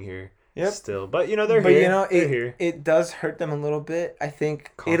England being here. Yep. Still, but they're here. They're here. It does hurt them a little bit. I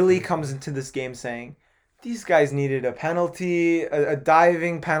think Italy comes into this game saying these guys needed a penalty, a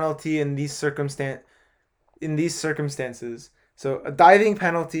diving penalty in these circumstances. So a diving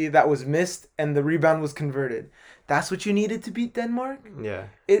penalty that was missed and the rebound was converted. That's what you needed to beat Denmark? Yeah.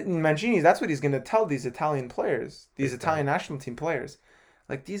 Mancini, that's what he's going to tell these Italian players, these Italian national team players.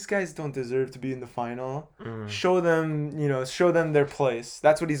 Like, these guys don't deserve to be in the final. Mm. Show them their place.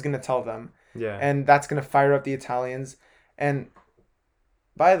 That's what he's going to tell them. Yeah. And that's going to fire up the Italians. And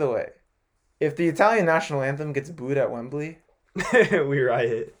by the way, if the Italian national anthem gets booed at Wembley, we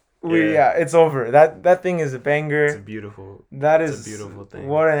riot. It's over. That thing is a banger. It's beautiful. It's a beautiful thing.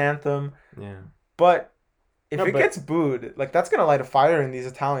 What an anthem. Yeah. But if it gets booed, like, that's gonna light a fire in these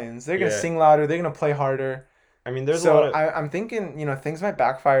Italians. They're gonna sing louder. They're gonna play harder. I mean, there's a lot of... I'm thinking, things might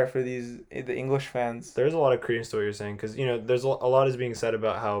backfire for the English fans. There's a lot of credence to what you're saying because there's a lot is being said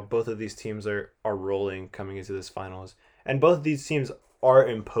about how both of these teams are rolling coming into this finals, and both of these teams are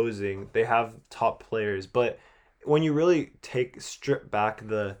imposing. They have top players, but when you really strip back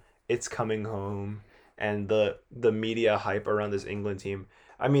the it's coming home and the media hype around this England team,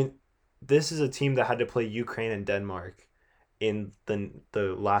 I mean, this is a team that had to play Ukraine and Denmark in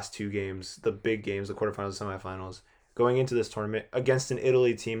the last 2 games, the big games, the quarterfinals, semifinals, going into this tournament against an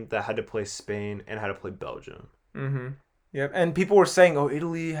Italy team that had to play Spain and had to play Belgium. Mm-hmm. Yep. And people were saying, "Oh,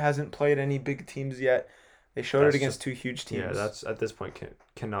 Italy hasn't played any big teams yet." They showed it against 2 huge teams. Yeah, that's at this point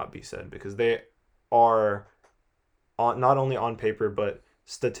cannot be said because they are not only on paper but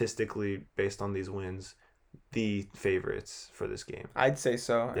statistically based on these wins, the favorites for this game. I'd say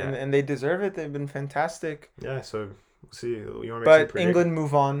so. Yeah. And they deserve it. They've been fantastic. Yeah, so we'll see. You want to make but England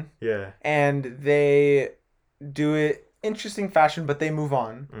move on. Yeah. And they do it interesting fashion, but they move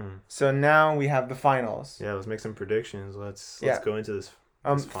on. Mm. So now we have the finals. Yeah, let's make some predictions. Let's go into this.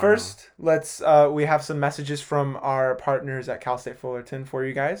 First, let's we have some messages from our partners at Cal State Fullerton for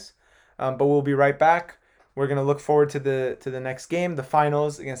you guys. But we'll be right back. We're gonna look forward to the next game, the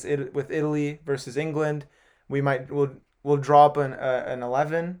finals with Italy versus England. We'll draw up an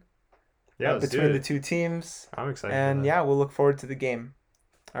 11. Yeah, between the 2 teams. I'm excited. And we'll look forward to the game.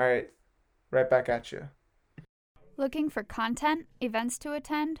 All right, right back at you. Looking for content, events to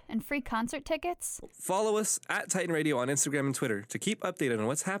attend, and free concert tickets? Follow us at Titan Radio on Instagram and Twitter to keep updated on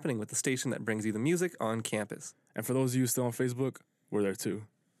what's happening with the station that brings you the music on campus. And for those of you still on Facebook, we're there too.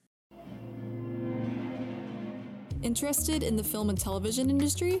 Interested in the film and television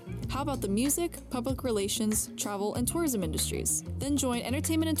industry? How about the music, public relations, travel, and tourism industries? Then join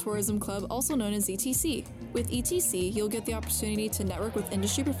Entertainment and Tourism Club, also known as ETC. With ETC, you'll get the opportunity to network with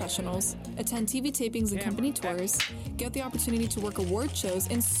industry professionals, attend TV tapings and company tours, get the opportunity to work award shows,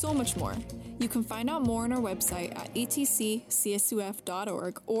 and so much more. You can find out more on our website at etccsuf.org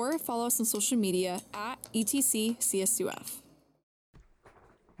or follow us on social media at etccsuf.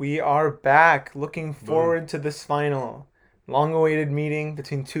 We are back, looking forward to this final. Long-awaited meeting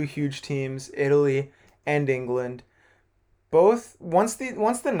between two huge teams, Italy and England. Both, once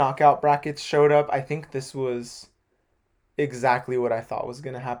the knockout brackets showed up, I think this was exactly what I thought was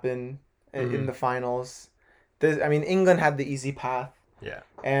going to happen in the finals. England had the easy path. Yeah.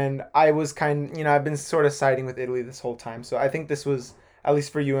 And I was I've been sort of siding with Italy this whole time. So I think this was, at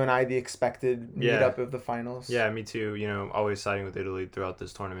least for you and I, the expected meetup of the finals. Yeah, me too. Always siding with Italy throughout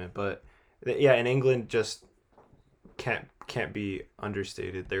this tournament. But, and England just can't be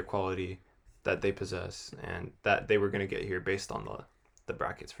understated, their quality that they possess and that they were going to get here based on the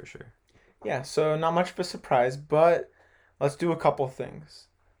brackets for sure. Yeah, so not much of a surprise, but let's do a couple things.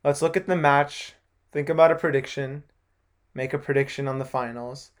 Let's look at the match, think about a prediction, make a prediction on the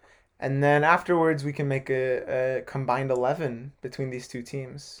finals. And then afterwards, we can make a combined 11 between these two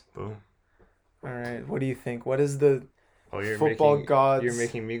teams. Boom. All right. What do you think? What is the you're football making, gods? You're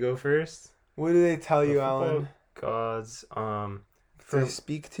making me go first? What do they tell you, Alan? Gods. They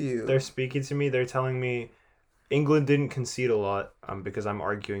speak to you. They're speaking to me. They're telling me England didn't concede a lot because I'm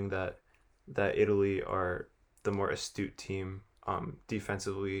arguing that Italy are the more astute team,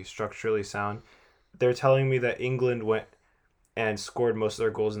 defensively, structurally sound. They're telling me that England went and scored most of their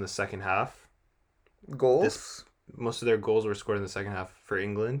goals in the second half. Goals? Most of their goals were scored in the second half for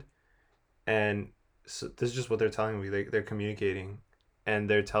England. And so this is just what they're telling me. They're communicating. And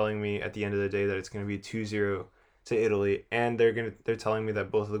they're telling me at the end of the day that it's going to be 2-0 to Italy. And they're telling me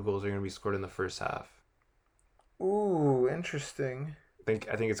that both of the goals are going to be scored in the first half. Ooh, interesting. I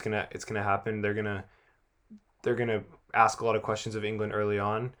think it's gonna happen. They're gonna ask a lot of questions of England early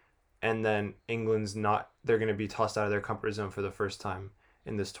on. And then they're going to be tossed out of their comfort zone for the first time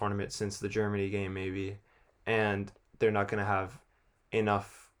in this tournament since the Germany game, maybe. And they're not going to have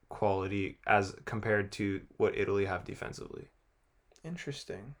enough quality as compared to what Italy have defensively.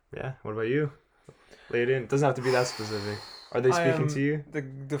 Interesting. Yeah. What about you? Lay it in. It doesn't have to be that specific. Are they speaking to you?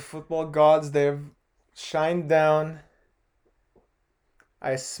 The football gods, they've shined down.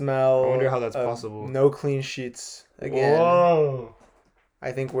 I smell... I wonder how that's possible. No clean sheets again. Whoa!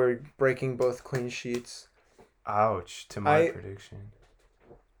 I think we're breaking both clean sheets. Ouch, to my prediction.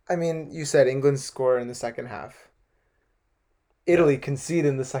 I mean, you said England score in the second half. Italy concede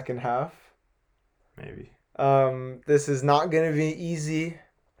in the second half. Maybe. This is not going to be easy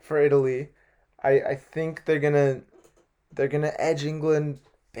for Italy. I think they're gonna edge England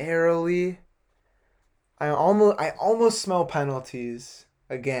barely. I almost smell penalties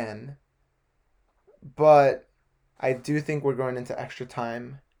again. But I do think we're going into extra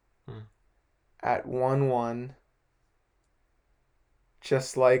time at 1-1.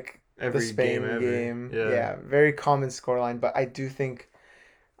 Just like every the Spain game. Yeah, very common scoreline. But I think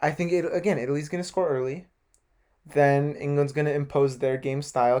Italy's going to score early. Then England's going to impose their game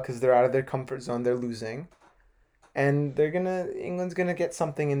style because they're out of their comfort zone. They're losing. And England's going to get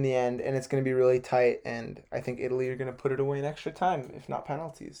something in the end. And it's going to be really tight. And I think Italy are going to put it away in extra time, if not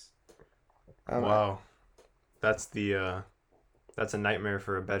penalties. Wow. That's a nightmare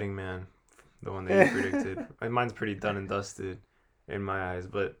for a betting man, the one that you predicted. Mine's pretty done and dusted in my eyes,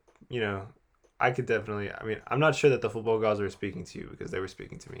 but I could definitely. I mean, I'm not sure that the football gods were speaking to you because they were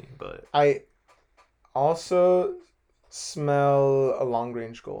speaking to me, but I also smell a long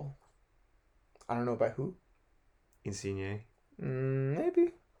range goal. I don't know by who. Insigne.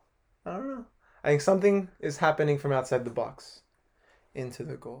 Maybe. I don't know. I think something is happening from outside the box into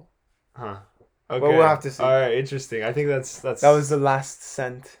the goal. Huh. Okay. Well, we'll have to see. All right, interesting. I think that's that was the last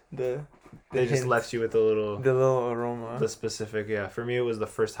scent. They just left you with the little aroma. The specific, yeah. For me, it was the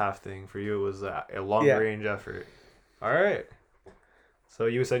first half thing. For you, it was a long range effort. All right. So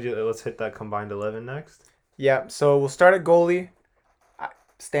you said let's hit that combined 11 next. Yeah. So we'll start at goalie.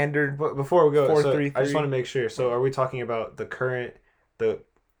 Standard. But before we go, 4-3-3. I just want to make sure. So are we talking about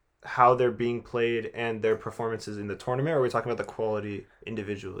how they're being played and their performances in the tournament, or are we talking about the quality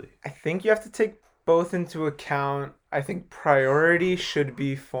individually? I think you have to take both into account. I think priority should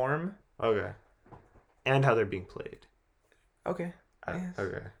be form. Okay. and how they're being played. Okay. Yes.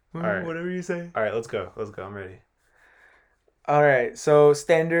 Okay. All right. Whatever you say. All right, let's go. I'm ready. All right. So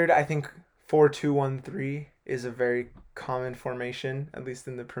standard, I think 4-2-1-3 is a very common formation, at least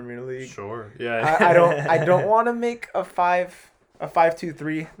in the Premier League. Sure. Yeah. I don't want to make a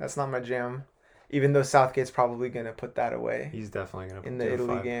 5-2-3. That's not my jam. Even though Southgate's probably gonna put that away. He's definitely gonna in the do a Italy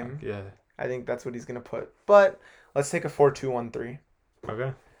 5-pack. game. Yeah. I think that's what he's gonna put. But let's take a 4-2-1-3.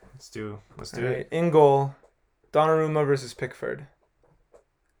 Okay. Let's do All it. right. In goal, Donnarumma versus Pickford.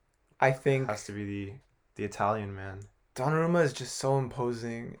 I think Has to be the Italian man. Donnarumma is just so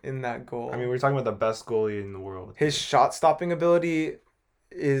imposing in that goal. I mean, we're talking about the best goalie in the world. His shot stopping ability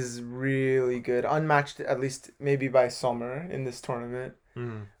is really good, unmatched at least maybe by Sommer in this tournament.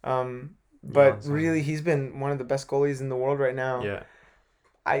 Mm. But Sommer. really, he's been one of the best goalies in the world right now. Yeah.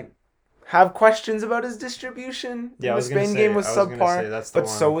 I have questions about his distribution. Yeah, The Spain game was subpar, that's the but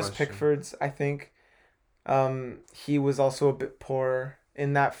one so was question. Pickford's. I think he was also a bit poor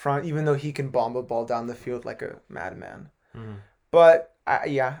in that front, even though he can bomb a ball down the field like a madman. Mm. But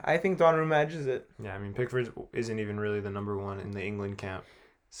I think Donnarumma edges it. Yeah, I mean, Pickford isn't even really the number one in the England camp,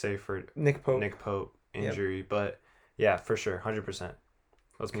 save for Nick Pope. Nick Pope injury. But yeah, for sure, 100%.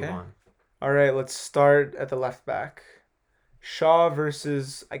 Let's move Okay. on. All right, let's start at the left back. Shaw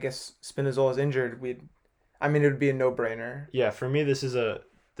versus, I guess, Spinazzola's injured. It would be a no-brainer. Yeah, for me, this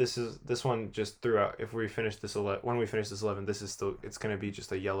one just throughout. If we finish this 11, when we finish this 11, it's gonna be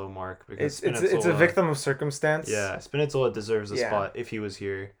just a yellow mark because It's a victim of circumstance. Yeah, Spinazzola deserves a Yeah. spot if he was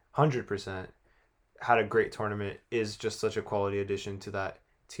here. 100%. Had a great tournament. Is just such a quality addition to that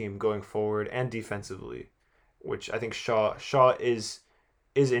team going forward and defensively, which I think Shaw is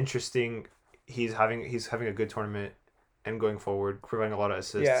interesting. He's having a good tournament and going forward, providing a lot of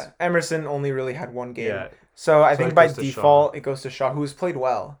assists. Yeah, Emerson only really had one game. Yeah. So I So think it by goes to default it goes to Shaw, who's played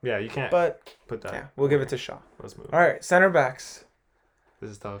well. Yeah, you can't But put that. yeah, we'll give it to Shaw. Let's move. All right, center backs.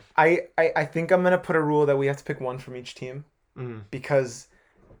 This is tough. I think I'm going to put a rule that we have to pick one from each team Mm. because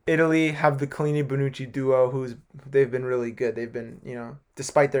Italy have the Chiellini-Bonucci duo they've been really good. They've been,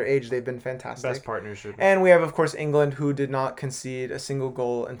 despite their age, they've been fantastic. Best partnership. And we have, of course, England, who did not concede a single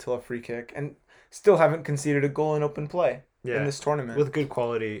goal until a free kick and still haven't conceded a goal in open play in this tournament. With good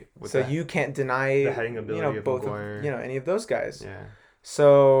quality. With So you can't deny the heading ability of both Maguire. any of those guys. Yeah.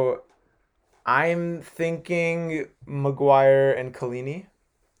 So I'm thinking Maguire and Chiellini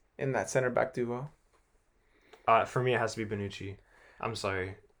in that center back duo. For me, it has to be Bonucci. I'm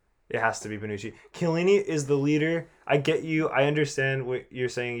sorry. It has to be Bonucci. Chiellini is the leader. I get you. I understand what you're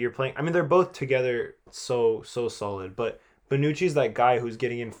saying. You're playing. I mean, they're both together so solid. But Bonucci's that guy who's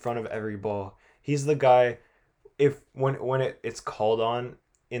getting in front of every ball. He's the guy. When it's called on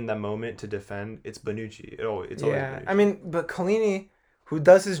in the moment to defend, it's Bonucci. It's always Bonucci. I mean, but Chiellini, who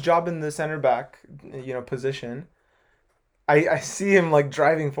does his job in the center back, position, I see him like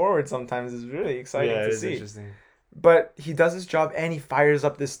driving forward sometimes. It's really exciting to see. Interesting. But he does his job and he fires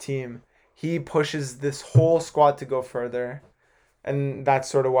up this team. He pushes this whole squad to go further. And that's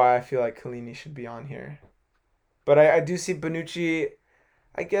sort of why I feel like Chiellini should be on here. But I do see Bonucci,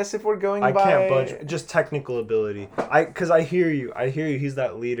 I guess if we're going I by... can't budge. Just technical ability. Because I hear you. He's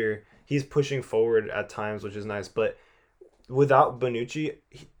that leader. He's pushing forward at times, which is nice. But without Bonucci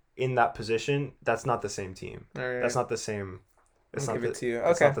in that position, that's not the same team. All right. That's not the same. It's I'll not give it to you.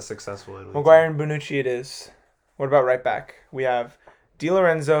 It's Okay. not the successful Italy Maguire team. and Bonucci it is. What about right back? We have Di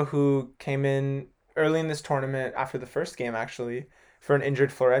Lorenzo, who came in early in this tournament after the first game, actually, for an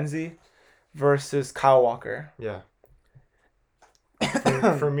injured Florenzi, versus Kyle Walker. Yeah.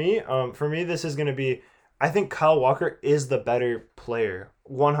 For me, this is gonna be. I think Kyle Walker is the better player,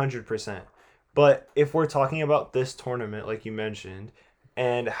 100%. But if we're talking about this tournament, like you mentioned,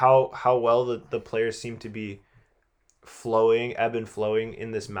 and how well the players seem to be ebb and flowing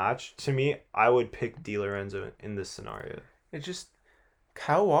in this match, to me, I would pick Di Lorenzo in this scenario.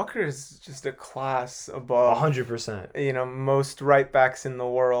 Kyle Walker is just a class above 100%. Most right backs in the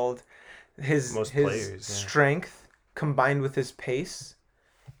world. His players, yeah. strength combined with his pace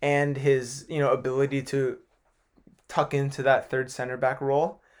and his ability to tuck into that third center back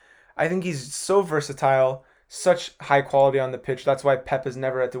role. I think he's so versatile, such high quality on the pitch. That's why Pep has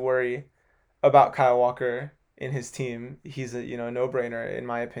never had to worry about Kyle Walker in his team. He's a no-brainer in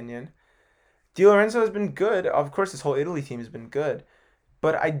my opinion. Di Lorenzo has been good. Of course, this whole Italy team has been good.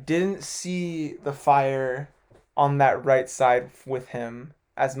 But I didn't see the fire on that right side with him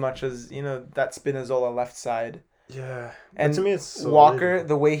as much as, that Spinazzola left side. Yeah. And but to me, it's so Walker,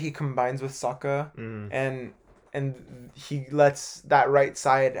 the way he combines with Saka and he lets that right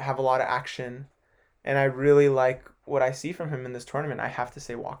side have a lot of action. And I really like what I see from him in this tournament, I have to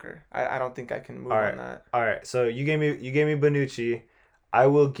say Walker. I don't think I can move on that. All right. So you gave me Bonucci. I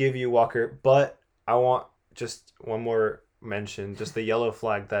will give you Walker, but I want just one more mention, just the yellow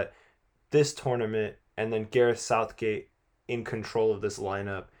flag that this tournament and then Gareth Southgate in control of this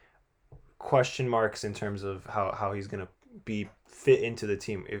lineup, question marks in terms of how he's going to be fit into the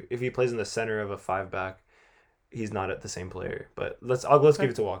team. If he plays in the center of a 5-back, he's not at the same player. But let's give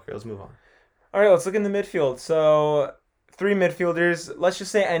it to Walker. Let's move on. All right, let's look in the midfield. So 3 midfielders. Let's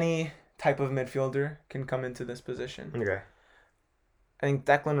just say any type of midfielder can come into this position. Okay. I think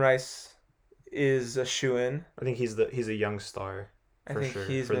Declan Rice is a shoo-in. I think he's a young star for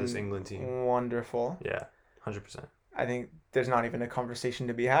sure for this England team. Wonderful. Yeah, 100%. I think there's not even a conversation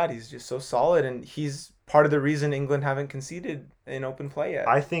to be had. He's just so solid, and he's part of the reason England haven't conceded in open play yet.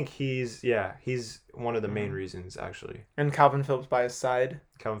 I think he's one of the main reasons, actually. And Calvin Phillips by his side.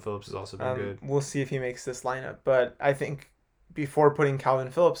 Calvin Phillips has also been good. We'll see if he makes this lineup. But I think before putting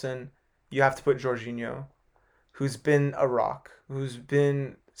Calvin Phillips in, you have to put Jorginho, who's been a rock, who's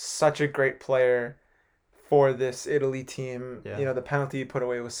been such a great player for this Italy team. Yeah. You know, the penalty he put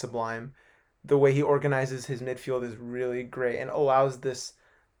away was sublime. The way he organizes his midfield is really great and allows this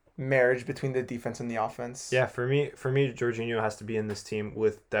marriage between the defense and the offense. Yeah, for me, Jorginho has to be in this team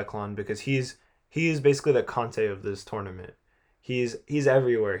with Declan because he is basically the Conte of this tournament. He's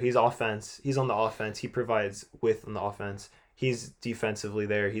everywhere. He's offense. He's on the offense. He provides width on the offense. He's defensively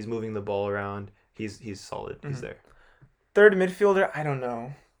there. He's moving the ball around. He's solid. He's there. Third midfielder, I don't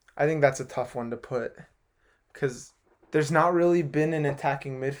know. I think that's a tough one to put because there's not really been an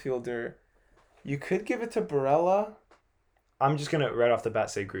attacking midfielder. You could give it to Barella. I'm just gonna right off the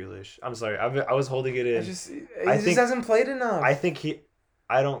bat say Grealish. I'm sorry. I was holding it in. He just hasn't played enough. I think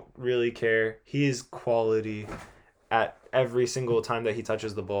I don't really care. He is quality at every single time that he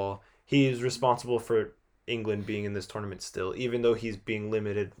touches the ball. He is responsible for England being in this tournament still, even though he's being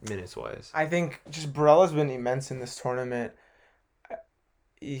limited minutes wise. I think just Barella's been immense in this tournament.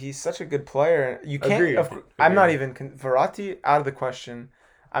 He's such a good player. You can't. Agreed. I'm not even Verratti out of the question.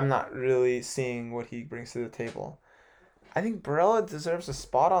 I'm not really seeing what he brings to the table. I think Barella deserves a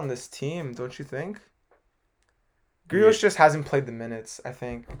spot on this team, don't you think? Grealish just hasn't played the minutes, I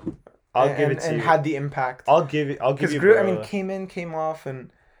think. I'll give it to you. And had the impact. I'll give you Barella. Came in, came off,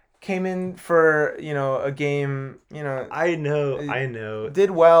 and came in for, a game, I know. Did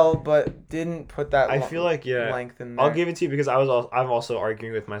well, but didn't put that I feel like, length in there. I'll give it to you because I'm also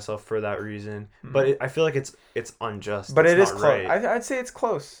arguing with myself for that reason. But I feel like it's unjust. But it's it is not close. right. I'd say it's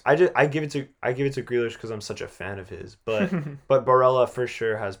close. I give it to Grealish because I'm such a fan of his. But but Barella for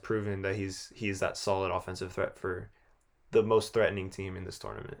sure has proven that he's that solid offensive threat for the most threatening team in this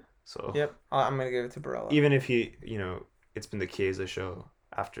tournament. So yep, I'm gonna give it to Barella. Even if he, it's been the Chiesa show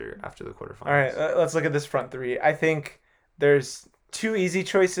after the quarterfinals. All right, let's look at this front three. I think there's 2 easy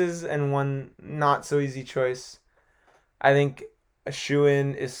choices and 1 not so easy choice. I think a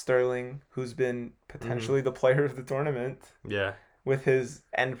shoo-in is Sterling, who's been potentially the player of the tournament. Yeah. With his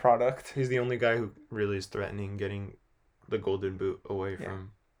end product. He's the only guy who really is threatening getting the golden boot away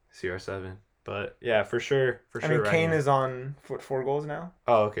from CR7. But yeah, for sure. I mean, Kane is on 4 goals now.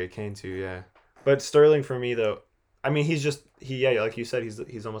 Oh, okay, Kane too, yeah. But Sterling for me though, I mean, like you said,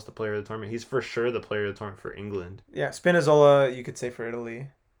 he's almost the player of the tournament. He's for sure the player of the tournament for England. Yeah, Spinazzola, you could say for Italy.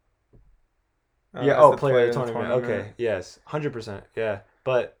 Player of the tournament. Okay, yes, 100%. Yeah,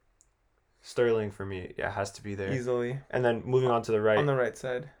 but Sterling for me, has to be there easily. And then moving on to the right, on the right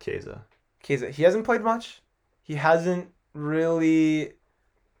side, Chiesa. He hasn't played much. He hasn't really.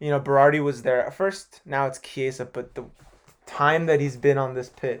 Berardi was there at first. Now it's Chiesa, but the time that he's been on this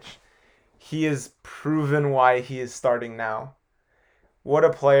pitch, he has proven why he is starting now. What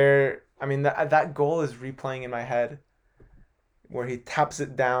a player. I mean, that goal is replaying in my head where he taps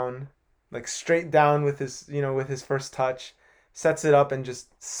it down, like straight down with his first touch, sets it up and just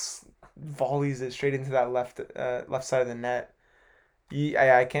volleys it straight into that left side of the net.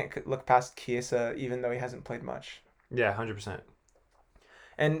 I can't look past Chiesa even though he hasn't played much. Yeah, 100%.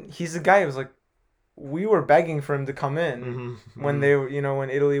 And he's a guy who was like, we were begging for him to come in when they, when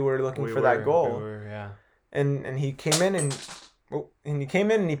Italy were looking for that goal. We were, yeah. And he came in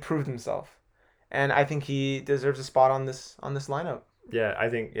and he proved himself, and I think he deserves a spot on this lineup. Yeah, I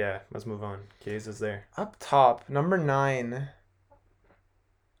think let's move on. Chiesa's there. Up top, number 9.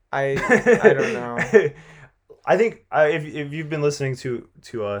 I don't know. I think if you've been listening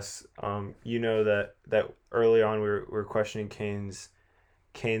to us, you know that early on we were questioning Kane's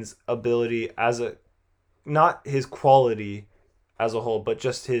ability not his quality as a whole, but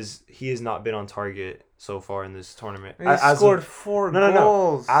just he has not been on target so far in this tournament. He scored 4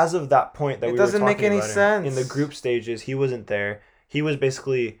 goals. As of that point that it we doesn't were make talking any about sense. in the group stages, he wasn't there. He was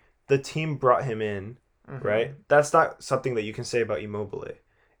basically the team brought him in, right? That's not something that you can say about Immobile.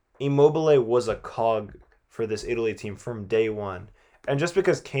 Immobile was a cog for this Italy team from day one, and just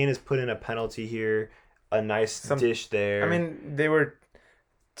because Kane has put in a penalty here, a nice dish there. I mean, they were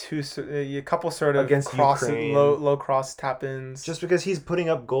a couple sort of against cross Ukraine. low cross tap-ins. Just because he's putting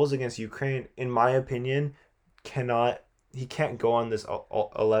up goals against Ukraine, in my opinion, he can't go on this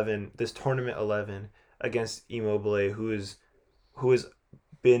tournament 11 against Immobile, who has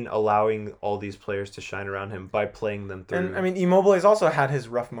been allowing all these players to shine around him by playing them through. And I mean, Immobile's also had his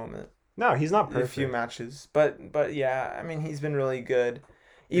rough moment. No, he's not In perfect. a few matches, but yeah, I mean, he's been really good.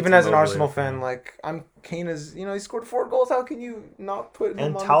 Even as an Arsenal fan, like Kane is, he scored 4 goals. How can you not put him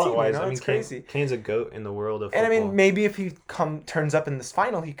and on talent-wise, the team? I mean, It's crazy. Kane's a goat in the world of and football. I mean, maybe if he turns up in this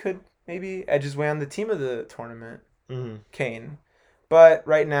final, he could maybe edge his way on the team of the tournament. Kane, but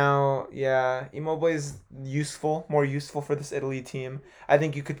right now, yeah, Immobile is more useful for this Italy team. I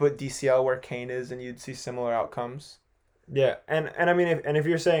think you could put DCL where Kane is, and you'd see similar outcomes. Yeah, and I mean, if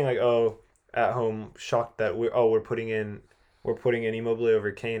you're saying like, oh, at home, shocked that we're putting in Immobile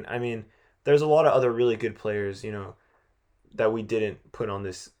over Kane. I mean, there's a lot of other really good players, that we didn't put on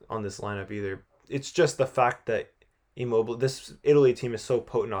this lineup either. It's just the fact that this Italy team is so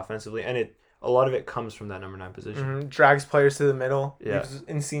potent offensively, and a lot of it comes from that number 9 position. Drags players to the middle. Yeah. Leaves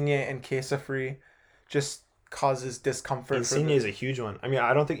Insigne and Chiesa free. Just causes discomfort. Insigne is a huge one. I mean,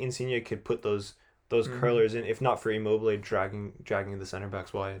 I don't think Insigne could put those curlers in if not for Immobile dragging the center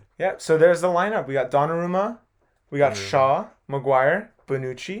backs wide. Yeah, so there's the lineup. We got Donnarumma, we got Shaw, Maguire,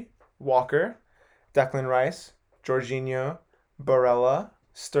 Bonucci, Walker, Declan Rice, Jorginho, Barella,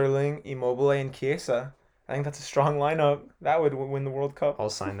 Sterling, Immobile, and Chiesa. I think that's a strong lineup. That would win the World Cup. I'll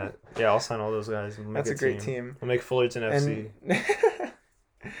sign that. Yeah, I'll sign all those guys. That's a great team. We'll make Fullerton FC.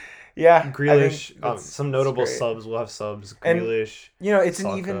 Yeah, Grealish. Some notable subs. We'll have subs. Grealish. And, it's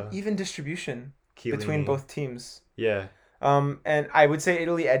Saka, an even distribution Chiellini. between both teams. Yeah. And I would say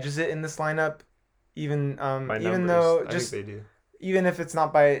Italy edges it in this lineup, even By even numbers. though I think they do. even if it's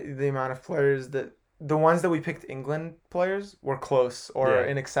not by the amount of players that the ones that we picked England players were close or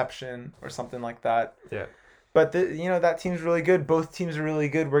an exception or something like that. Yeah. But that team's really good. Both teams are really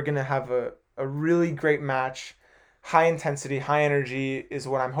good. We're gonna have a really great match. High intensity, high energy is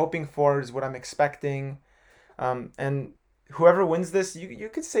what I'm hoping for, is what I'm expecting. And whoever wins this, you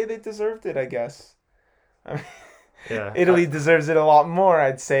could say they deserved it, I guess. I mean, Yeah. Italy deserves it a lot more.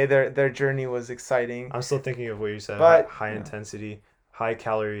 I'd say their journey was exciting. I'm still thinking of what you said. But, high intensity, high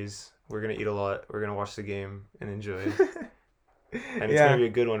calories. We're gonna eat a lot. We're gonna watch the game and enjoy it. And it's gonna be a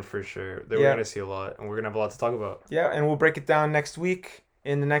good one for sure. We're gonna see a lot, and we're gonna have a lot to talk about. Yeah, and we'll break it down next week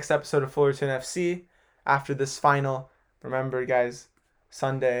in the next episode of Fullerton FC. After this final, remember, guys,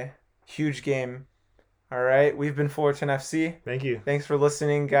 Sunday, huge game. All right, we've been Fullerton FC. Thank you. Thanks for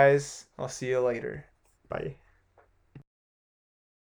listening, guys. I'll see you later. Bye.